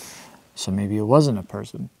maybe it wasn't a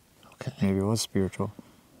person. Okay. Maybe it was spiritual.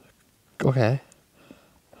 Okay.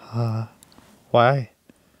 Why?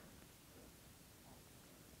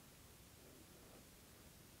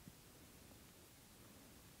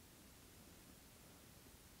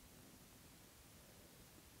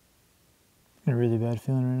 Got a really bad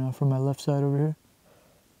feeling right now from my left side over here.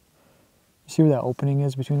 You see where that opening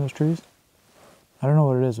is between those trees? I don't know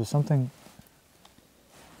what it is, but something...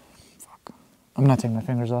 Fuck. I'm not taking my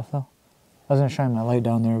fingers off though. I was gonna shine my light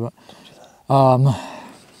down there, but...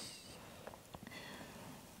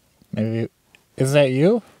 Maybe... Is that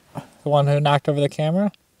you? The one who knocked over the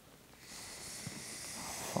camera?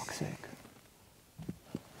 Fuck's sake.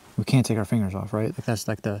 We can't take our fingers off, right? Like that's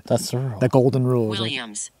like That's the rule. the golden rule.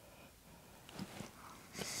 Williams.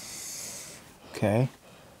 Okay.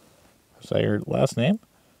 Is that your last name?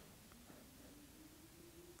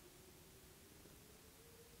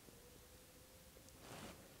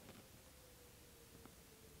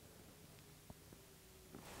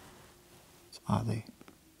 It's oddly.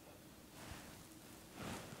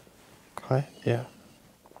 Okay, yeah.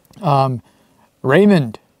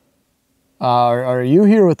 Raymond, are you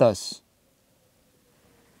here with us?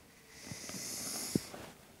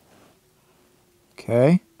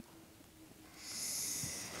 Okay.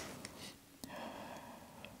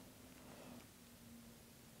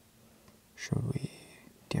 Should we?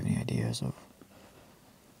 Do you have any ideas of?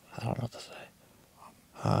 I don't know what to say.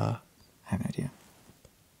 I have an idea.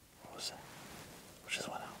 What was that? Which just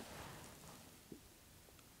went out.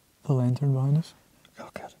 The lantern behind us. Oh,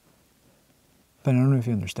 good. Ben, I don't know if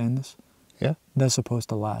you understand this. Yeah? That's supposed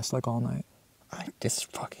to last like all night. It's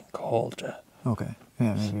fucking cold, Jeff. Okay.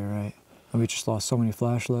 Yeah, maybe you're right. We just lost so many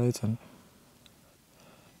flashlights and.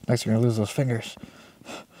 Next you're gonna lose those fingers.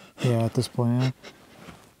 Yeah, at this point, yeah.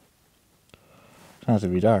 It doesn't have to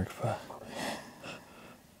be dark, but...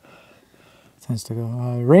 Tends to go.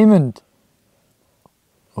 Raymond.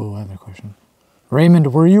 Oh, I have a question.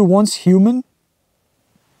 Raymond, were you once human?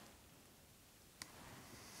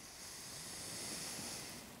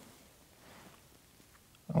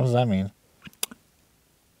 What does that mean?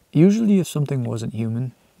 Usually if something wasn't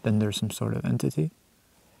human, then there's some sort of entity.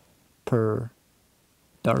 Per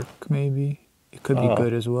dark, maybe. It could be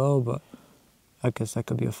good as well, but I guess that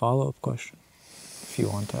could be a follow-up question. If you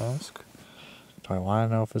want to ask. Do I want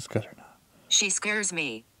to know if it's good or not? She scares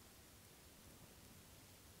me.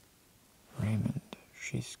 Raymond,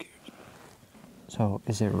 she scares me. So,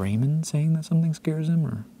 is it Raymond saying that something scares him,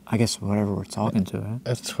 or I guess whatever we're talking to, huh?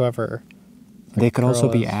 It's whoever. They could also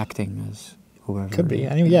be is. acting as whoever. Could be.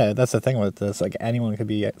 I mean, yeah, that's the thing with this. Like, anyone could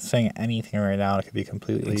be saying anything right now. It could be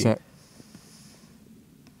completely... Except...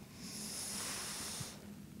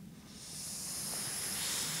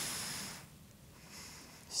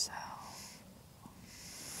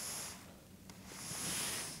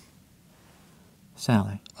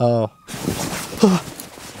 Sally. Oh.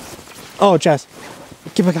 Oh, Jess.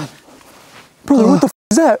 Give me a gun. Brother, what the f***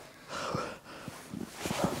 is that?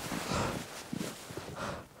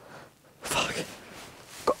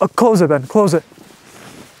 Fuck. Close it, Ben. Close it.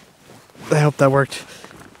 I hope that worked.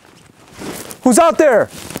 Who's out there?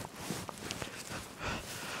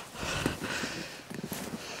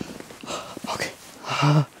 Okay.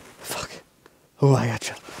 Fuck. Oh, I got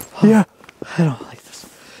you. Yeah. I don't like this.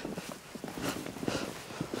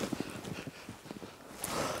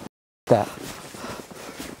 That.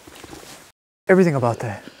 Everything about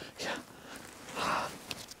that. Yeah.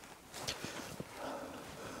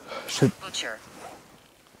 Butcher.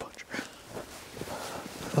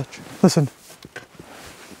 Listen.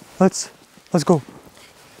 Let's go.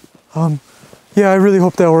 Yeah, I really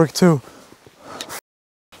hope that worked too.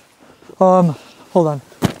 Hold on.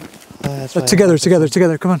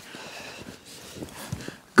 Together, come on.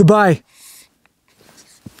 Goodbye.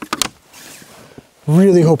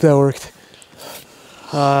 Really hope that worked.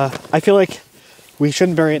 I feel like we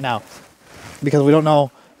shouldn't bury it now because we don't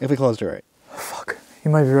know if we closed it right. Fuck, you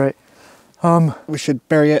might be right. We should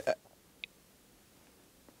bury it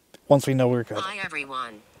once we know we're good. Hi,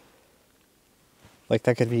 everyone. Like,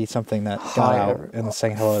 that could be something that got Hi, out everyone. and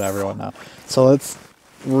saying hello to everyone now. So let's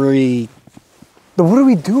You But what do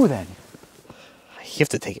we do then? have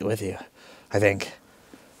to take it with you, I think.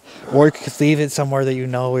 Or you could leave it somewhere that you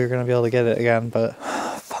know you're going to be able to get it again, but...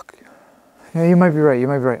 Fuck. Yeah, you might be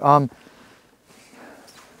right,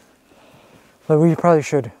 But we probably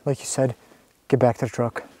should, like you said, get back to the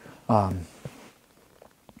truck.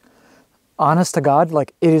 Honest to God,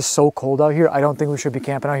 like, it is so cold out here, I don't think we should be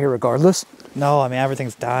camping out here regardless. No, I mean,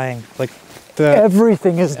 everything's dying. Like,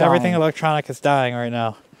 Everything is dying. everything electronic is dying right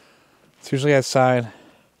now. It's usually a sign.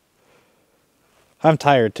 I'm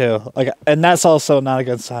tired, too. Like, and that's also not a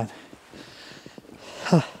good sign.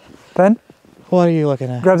 Ben, What are you looking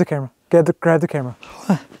at? grab the camera. Grab the camera.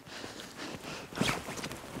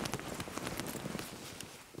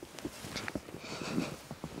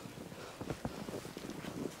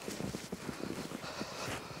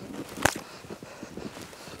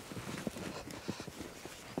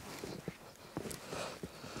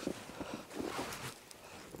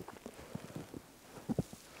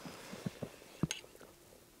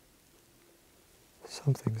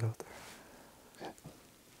 Something's out there.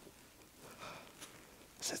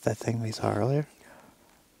 Is it that thing we saw earlier?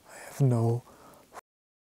 I have no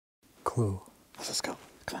clue. Let's just go.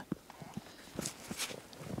 Come on.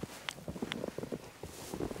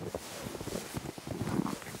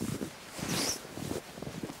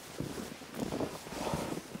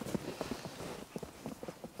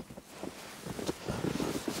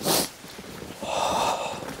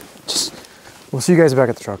 We'll see you guys back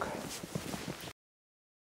at the truck.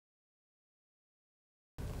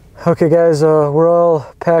 Okay guys, we're all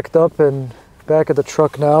packed up and back at the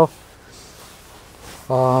truck now.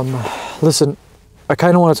 Listen, I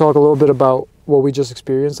kind of want to talk a little bit about what we just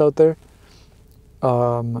experienced out there.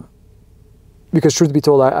 Because truth be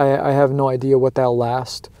told, I have no idea what that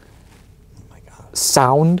last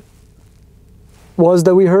sound was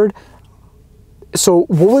that we heard. So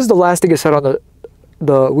what was the last thing it said on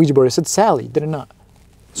the Ouija board? It said Sally, did it not?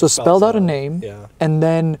 So it spelled out a name, and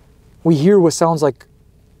then we hear what sounds like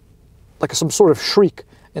some sort of shriek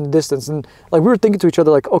in the distance. And like we were thinking to each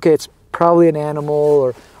other, like, okay, it's probably an animal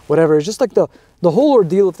or whatever. It's just like the whole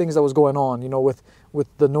ordeal of things that was going on, you know, with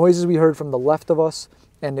the noises we heard from the left of us.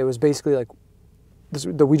 And it was basically like,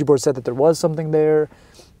 the Ouija board said that there was something there.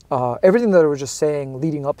 Everything that it was just saying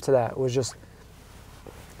leading up to that was just...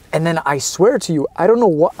 And then I swear to you, I don't know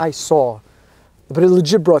what I saw, but it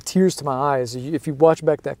legit brought tears to my eyes. If you watch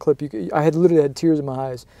back that clip, I had literally had tears in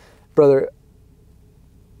my eyes. Brother...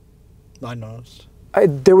 I noticed.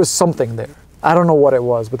 There was something there. I don't know what it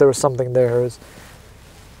was, but there was something there. It was,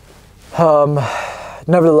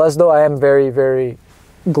 nevertheless, though, I am very, very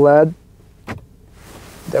glad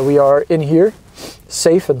that we are in here,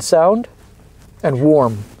 safe and sound, and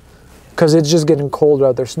warm, because it's just getting colder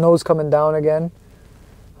out there. Snow's coming down again.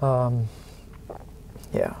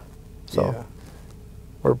 Yeah. So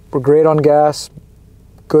we're great on gas,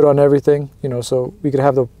 good on everything, you know. So we could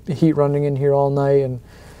have the heat running in here all night, and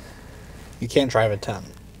you can't drive a tent.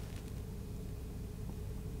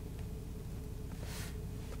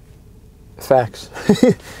 Facts.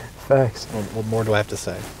 Facts. What more do I have to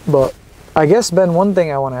say? But I guess, Ben, one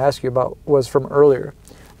thing I want to ask you about was from earlier.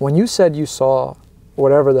 When you said you saw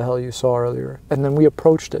whatever the hell you saw earlier, and then we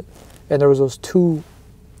approached it, and there was those two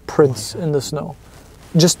prints in the snow.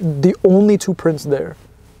 Just the only two prints there.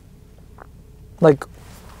 Like,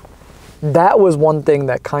 that was one thing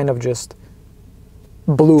that kind of just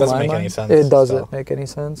blew my mind. Doesn't make any sense. It doesn't make any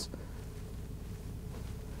sense.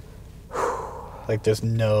 Like, there's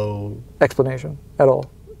no... explanation at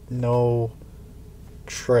all. No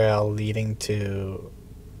trail leading to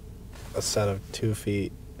a set of 2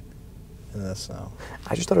 feet in the snow.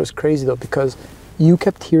 I just thought it was crazy, though, because you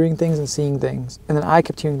kept hearing things and seeing things, and then I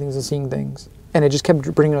kept hearing things and seeing things, and it just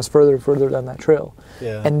kept bringing us further and further down that trail.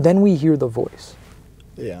 Yeah. And then we hear the voice.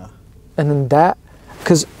 Yeah. And then that...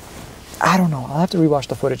 because, I don't know, I'll have to rewatch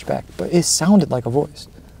the footage back, but it sounded like a voice.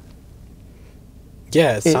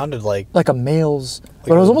 Yeah, it sounded like a male's, like,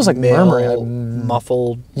 but it was almost like murmuring,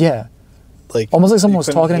 muffled. Yeah, like almost like someone was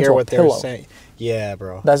talking into a pillow. Yeah,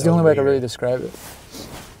 bro. That's the only way I can really describe it.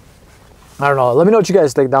 I don't know. Let me know what you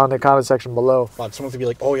guys think down in the comment section below. Someone's gonna be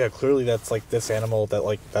like, "Oh yeah, clearly that's like this animal that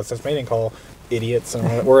like that's its mating call." Idiots,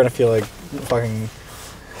 and we're gonna feel like fucking.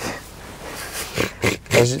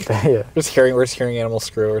 Yeah. We're just hearing animal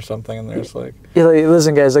screw or something, and there's like. Yeah, like,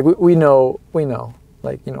 listen, guys. Like we know.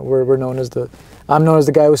 Like, you know, we're known as I'm known as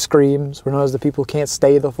the guy who screams. We're known as the people who can't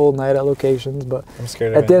stay the full night at locations. But I'm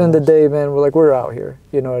scared at the end of the day, man, we're out here.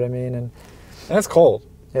 You know what I mean? And it's cold.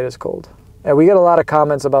 It is cold. And we get a lot of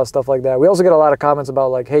comments about stuff like that. We also get a lot of comments about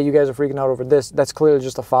like, hey, you guys are freaking out over this. That's clearly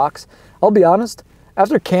just a fox. I'll be honest.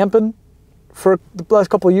 After camping for the last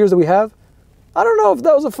couple of years that we have, I don't know if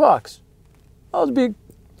that was a fox. I don't think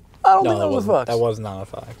that was a fox. That was not a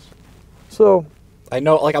fox. So I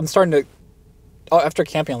know, like, I'm starting to. Oh, after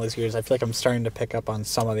camping all these years, I feel like I'm starting to pick up on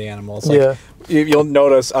some of the animals. Like, you'll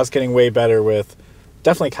notice us getting way better with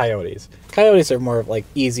definitely coyotes. Coyotes are more like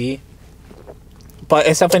easy, but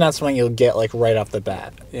it's definitely not something you'll get like right off the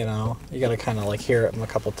bat. You know, you got to kind of like hear them a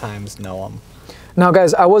couple times, know them. Now,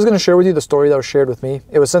 guys, I was going to share with you the story that was shared with me.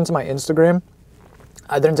 It was sent to my Instagram.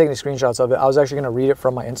 I didn't take any screenshots of it. I was actually going to read it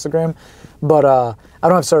from my Instagram, but I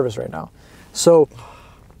don't have service right now. So,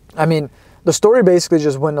 I mean, the story basically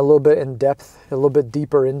just went a little bit in depth, a little bit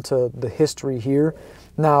deeper into the history here.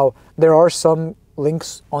 Now, there are some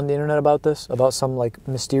links on the internet about this, about some like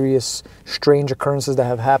mysterious, strange occurrences that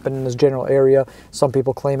have happened in this general area. Some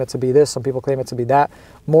people claim it to be this, some people claim it to be that.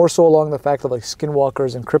 More so along the fact of like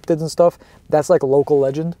skinwalkers and cryptids and stuff. That's like a local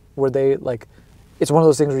legend where they like, it's one of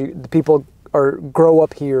those things where the people grow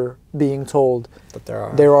up here being told that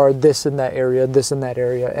there are this in that area, this in that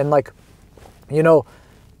area. And like, you know,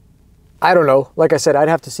 I don't know. Like I said, I'd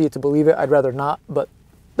have to see it to believe it. I'd rather not, but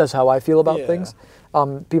that's how I feel about things.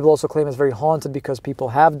 People also claim it's very haunted because people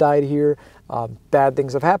have died here. Bad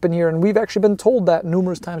things have happened here. And we've actually been told that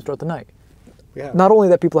numerous times throughout the night. Yeah. Not only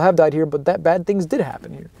that people have died here, but that bad things did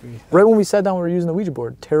happen here. Yeah. Right when we sat down, we were using the Ouija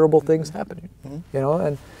board. Terrible things happened here. You know?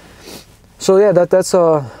 And so, yeah, that's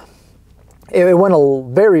it went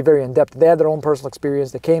very, very in depth. They had their own personal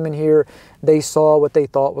experience. They came in here, they saw what they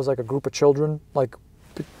thought was like a group of children, like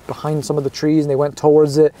behind some of the trees, and they went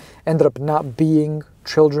towards it. Ended up not being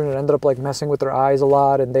children. It ended up like messing with their eyes a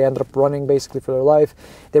lot, and they ended up running basically for their life.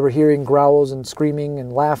 They were hearing growls and screaming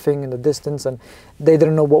and laughing in the distance, and they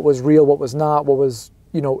didn't know what was real, what was not, what was,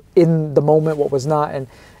 you know, in the moment, what was not. And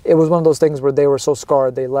it was one of those things where they were so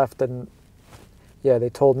scarred, they left, and yeah, they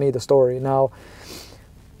told me the story. Now,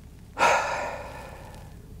 at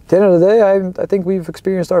the end of the day, I think we've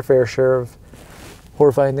experienced our fair share of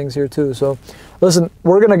horrifying things here too. So listen,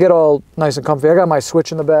 we're gonna get all nice and comfy. I got my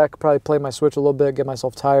Switch in the back, probably play my Switch a little bit, get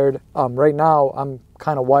myself tired. Right now I'm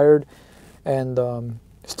kind of wired and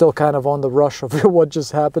still kind of on the rush of what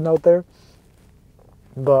just happened out there.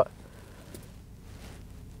 But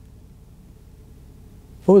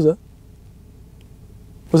what was that?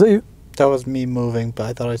 Was that you? That was me moving, but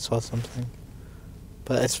I thought I saw something.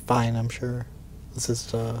 But it's fine, I'm sure. This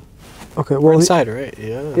is okay. Well, we're inside, right?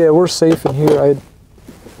 Yeah. Yeah, we're safe in here.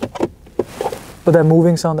 But that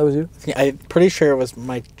moving sound, that was you? I'm pretty sure it was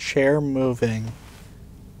my chair moving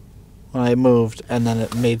when I moved, and then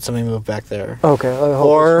it made something move back there. Okay.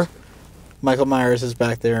 Or Michael Myers is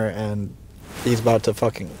back there, and he's about to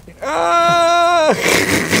fucking...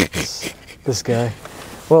 This guy.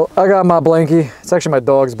 Well, I got my blankie. It's actually my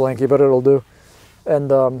dog's blankie, but it'll do. And,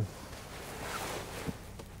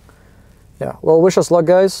 yeah. Well, wish us luck,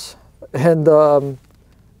 guys. And,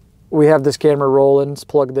 we have this camera rolling. It's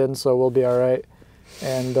plugged in, so we'll be all right.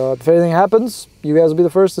 And if anything happens, you guys will be the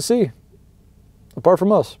first to see. Apart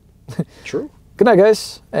from us. True. Good night,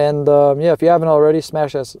 guys. And, yeah, if you haven't already,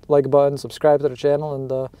 smash that like button, subscribe to the channel,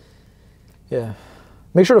 and, yeah.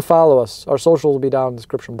 Make sure to follow us. Our socials will be down in the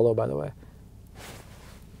description below, by the way.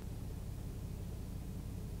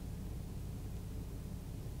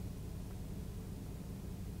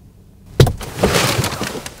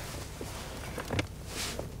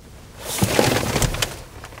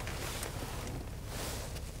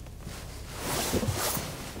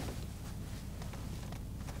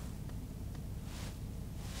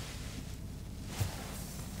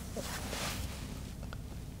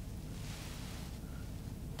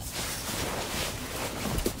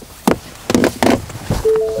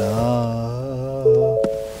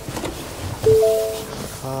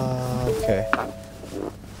 Okay.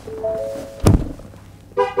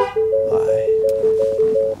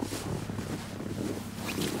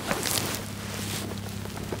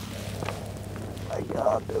 My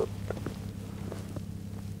God, dude.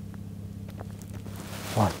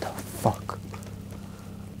 What the fuck?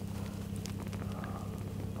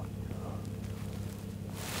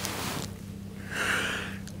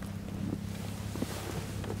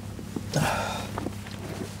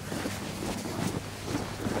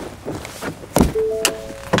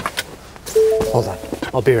 Hold on.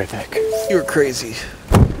 I'll be right back. You're crazy.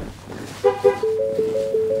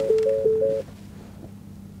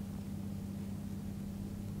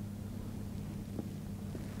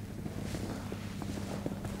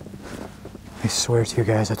 I swear to you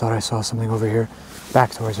guys, I thought I saw something over here,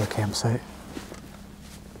 back towards our campsite.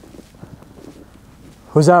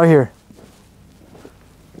 Who's out here?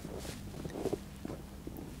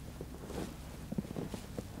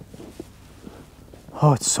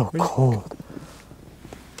 Oh, it's so cold.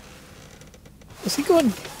 Is he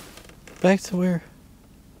going back to where?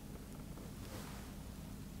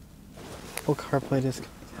 What car plate is?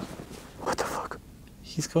 What the fuck?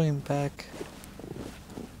 He's going back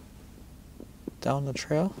down the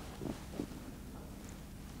trail?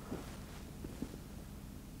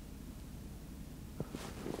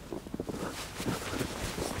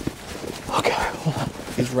 Okay, hold on.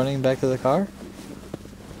 He's running back to the car?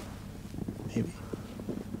 Maybe.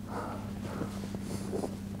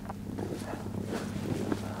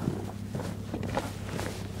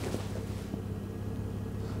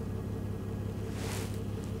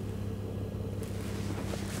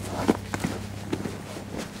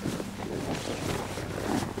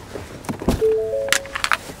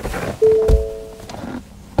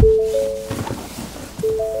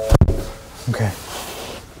 Okay.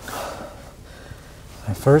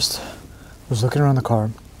 I first was looking around the car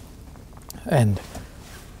and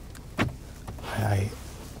I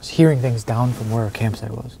was hearing things down from where our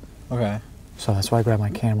campsite was. Okay. So that's why I grabbed my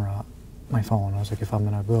camera, my phone. I was like, if I'm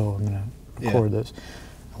gonna go, I'm gonna record this.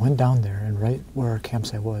 I went down there and right where our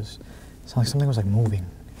campsite was, it sounded like something was like moving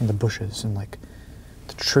in the bushes and like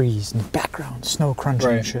the trees in the background, snow crunching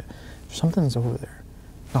and shit. Something's over there.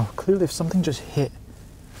 No, clearly if something just hit.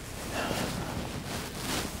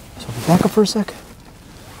 So back up for a sec.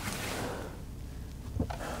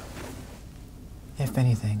 If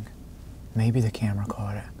anything, Maybe the camera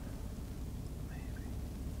caught it.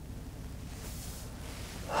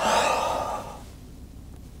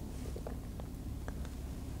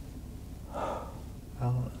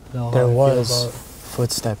 There was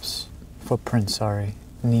footprints, sorry,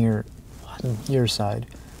 near your side.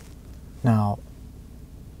 Now,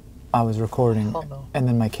 I was recording, and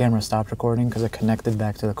then my camera stopped recording because it connected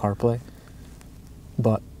back to the CarPlay.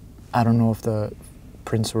 But I don't know if the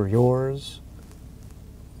prints were yours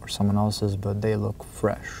or someone else's, but they look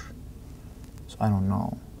fresh. So I don't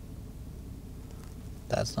know.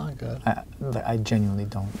 That's not good. I genuinely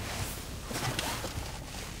don't.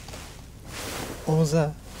 What was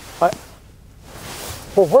that?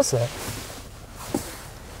 What was that?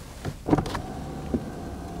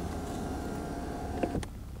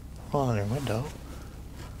 On your window.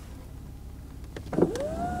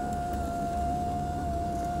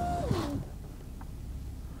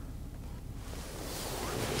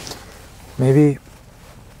 Maybe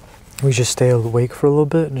we just stay awake for a little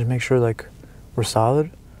bit and just make sure like we're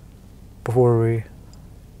solid before we.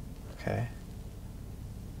 Okay.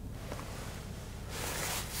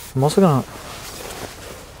 I'm also gonna.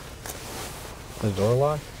 The door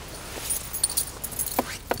locked?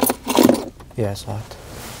 Yeah, it's locked.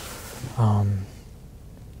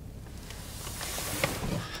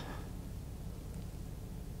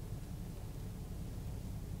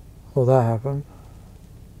 Will that happen?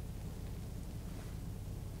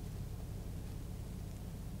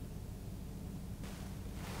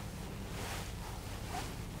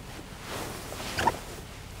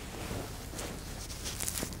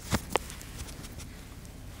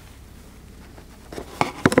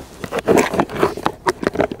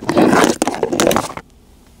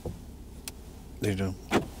 They do.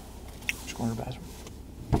 Just going to the bathroom.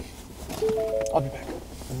 I'll be back.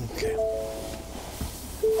 Okay.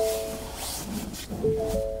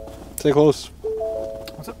 Stay close.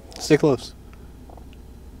 What's up? Stay close.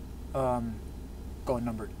 Going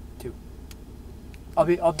number 2. I'll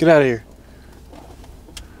be. Get out of here.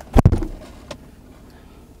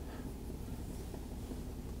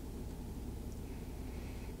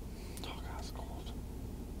 Oh, God, it's cold.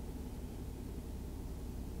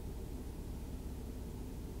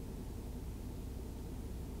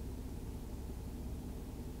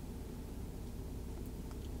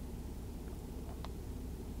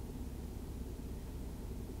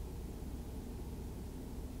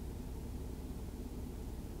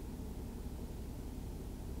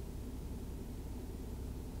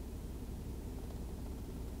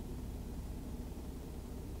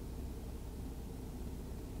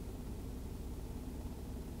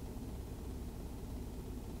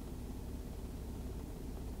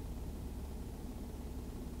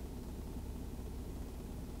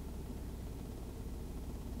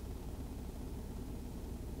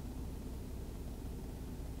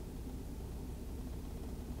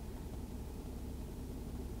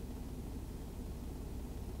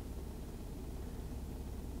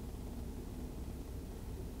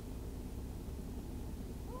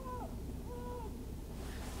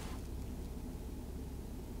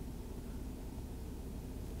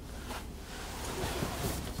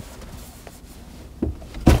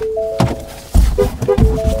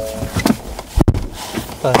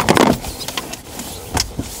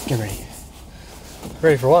 Get ready.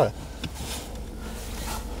 Ready for what?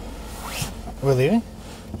 We're leaving?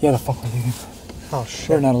 Yeah, the fuck we're leaving. Oh, shit.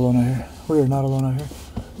 We're not alone out here. We are not alone out here.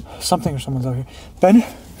 Something or someone's out here. Ben, I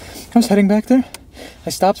was heading back there. I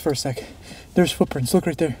stopped for a sec. There's footprints. Look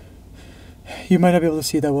right there. You might not be able to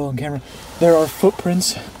see that well on camera. There are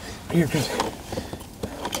footprints. Here, good.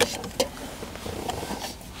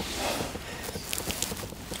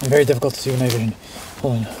 Very difficult to see with night vision.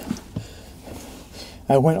 Hold on.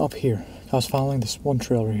 I went up here. I was following this one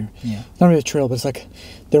trail right here. Yeah. Not really a trail, but it's like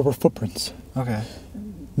there were footprints. Okay.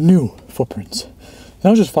 New footprints. And I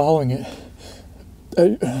was just following it.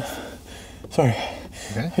 Sorry.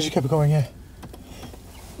 Okay. I just kept going, yeah.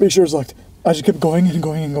 Make sure it's locked. I just kept going and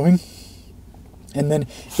going and going. And then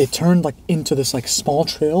it turned like into this like small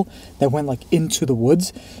trail that went like into the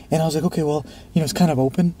woods. And I was like, okay, well, you know, it's kind of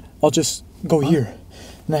open. I'll just go here.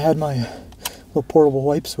 And I had my little portable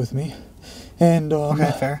wipes with me. And,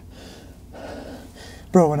 Okay, fair.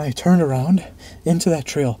 bro, when I turned around into that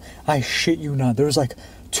trail, I shit you not, there was like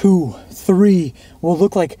 2, 3, what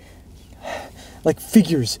looked like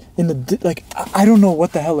figures in the, like, I don't know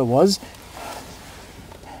what the hell it was.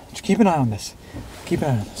 Just keep an eye on this. Keep an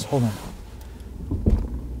eye on this. Hold on.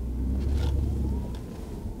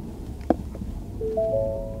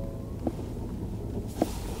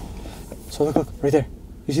 So look, right there.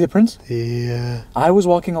 You see the prints? Yeah. I was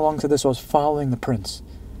walking along to this, so I was following the prints.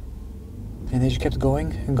 And they just kept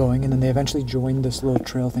going and going, and then they eventually joined this little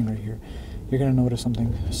trail thing right here. You're gonna notice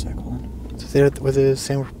something. A sec, hold on. Was it the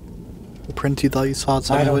same print you thought you saw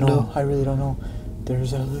outside the window? I really don't know.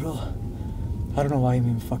 There's a little... I don't know why I'm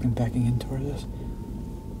even fucking backing in towards this.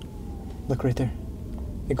 Look right there.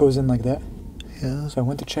 It goes in like that. Yeah. So I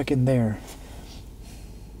went to check in there.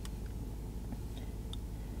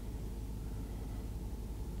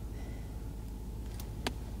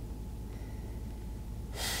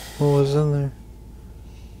 What was in there?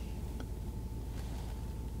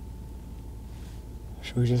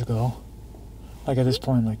 Should we just go? Like at this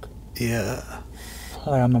point, like... Yeah.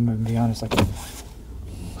 Like, I'm gonna be honest, like...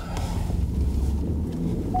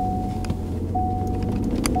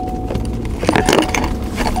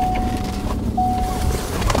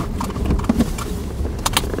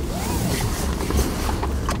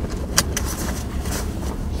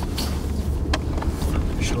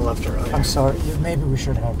 Left earlier. I'm sorry. Maybe we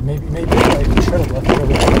should have. Maybe we should have left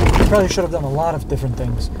earlier. We probably should have done a lot of different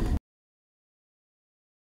things.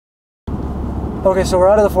 Okay, so we're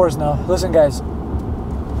out of the forest now. Listen, guys.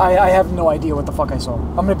 I have no idea what the fuck I saw.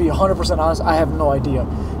 I'm gonna be 100% honest. I have no idea.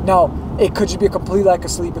 Now, it could just be a complete lack of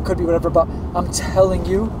sleep. It could be whatever. But I'm telling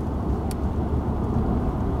you,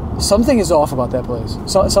 something is off about that place.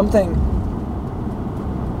 Something.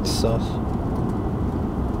 Sus.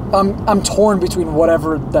 I'm torn between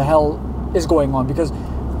whatever the hell is going on, because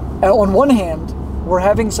on one hand we're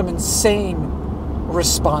having some insane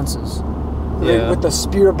responses, yeah, with the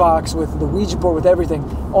spirit box, with the Ouija board, with everything.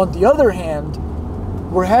 On the other hand,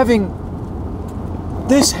 we're having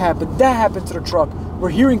this happen, that happened to the truck. We're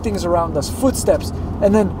hearing things around us, footsteps,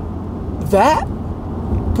 and then that,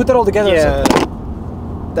 put that all together. Yeah,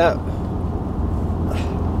 that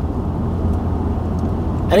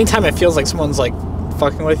anytime it feels like someone's like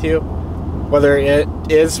fucking with you, whether it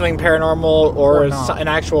is something paranormal or an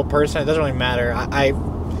actual person, it doesn't really matter. I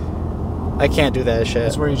can't do that shit.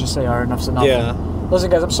 That's where you just say, alright, enough's enough. Yeah. Listen,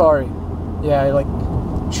 guys, I'm sorry. Yeah, like,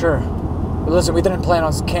 sure. But listen, we didn't plan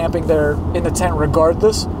on camping there in the tent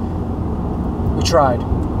regardless. We tried,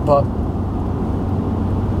 but...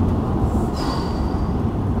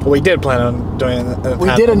 Well, we did plan on doing it in the tent. We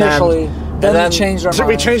did initially. Then we changed our mind.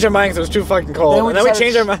 We changed our mind because it was too fucking cold. And then we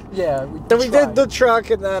changed our mind. Yeah. Then we did the truck,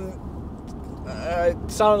 and then it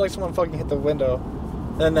sounded like someone fucking hit the window.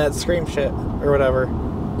 And then that scream shit or whatever.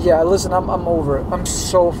 Yeah, listen, I'm over it. I'm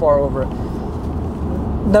so far over it.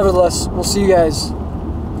 Nevertheless, we'll see you guys.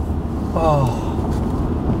 Oh.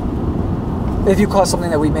 If you caught something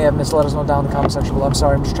that we may have missed, let us know down in the comment section below. I'm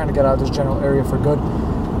sorry, I'm just trying to get out of this general area for good.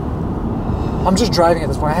 I'm just driving at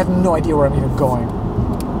this point. I have no idea where I'm even going.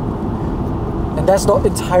 And that's the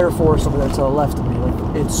entire forest over there to the left of me.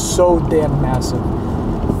 Like, it's so damn massive.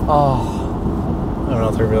 Oh. I don't know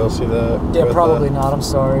if they're able to see that. Yeah, probably not. I'm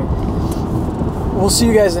sorry. We'll see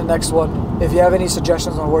you guys in the next one. If you have any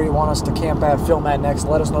suggestions on where you want us to camp at, film at next,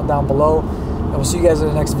 let us know down below. And we'll see you guys in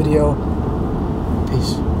the next video.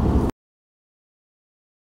 Peace.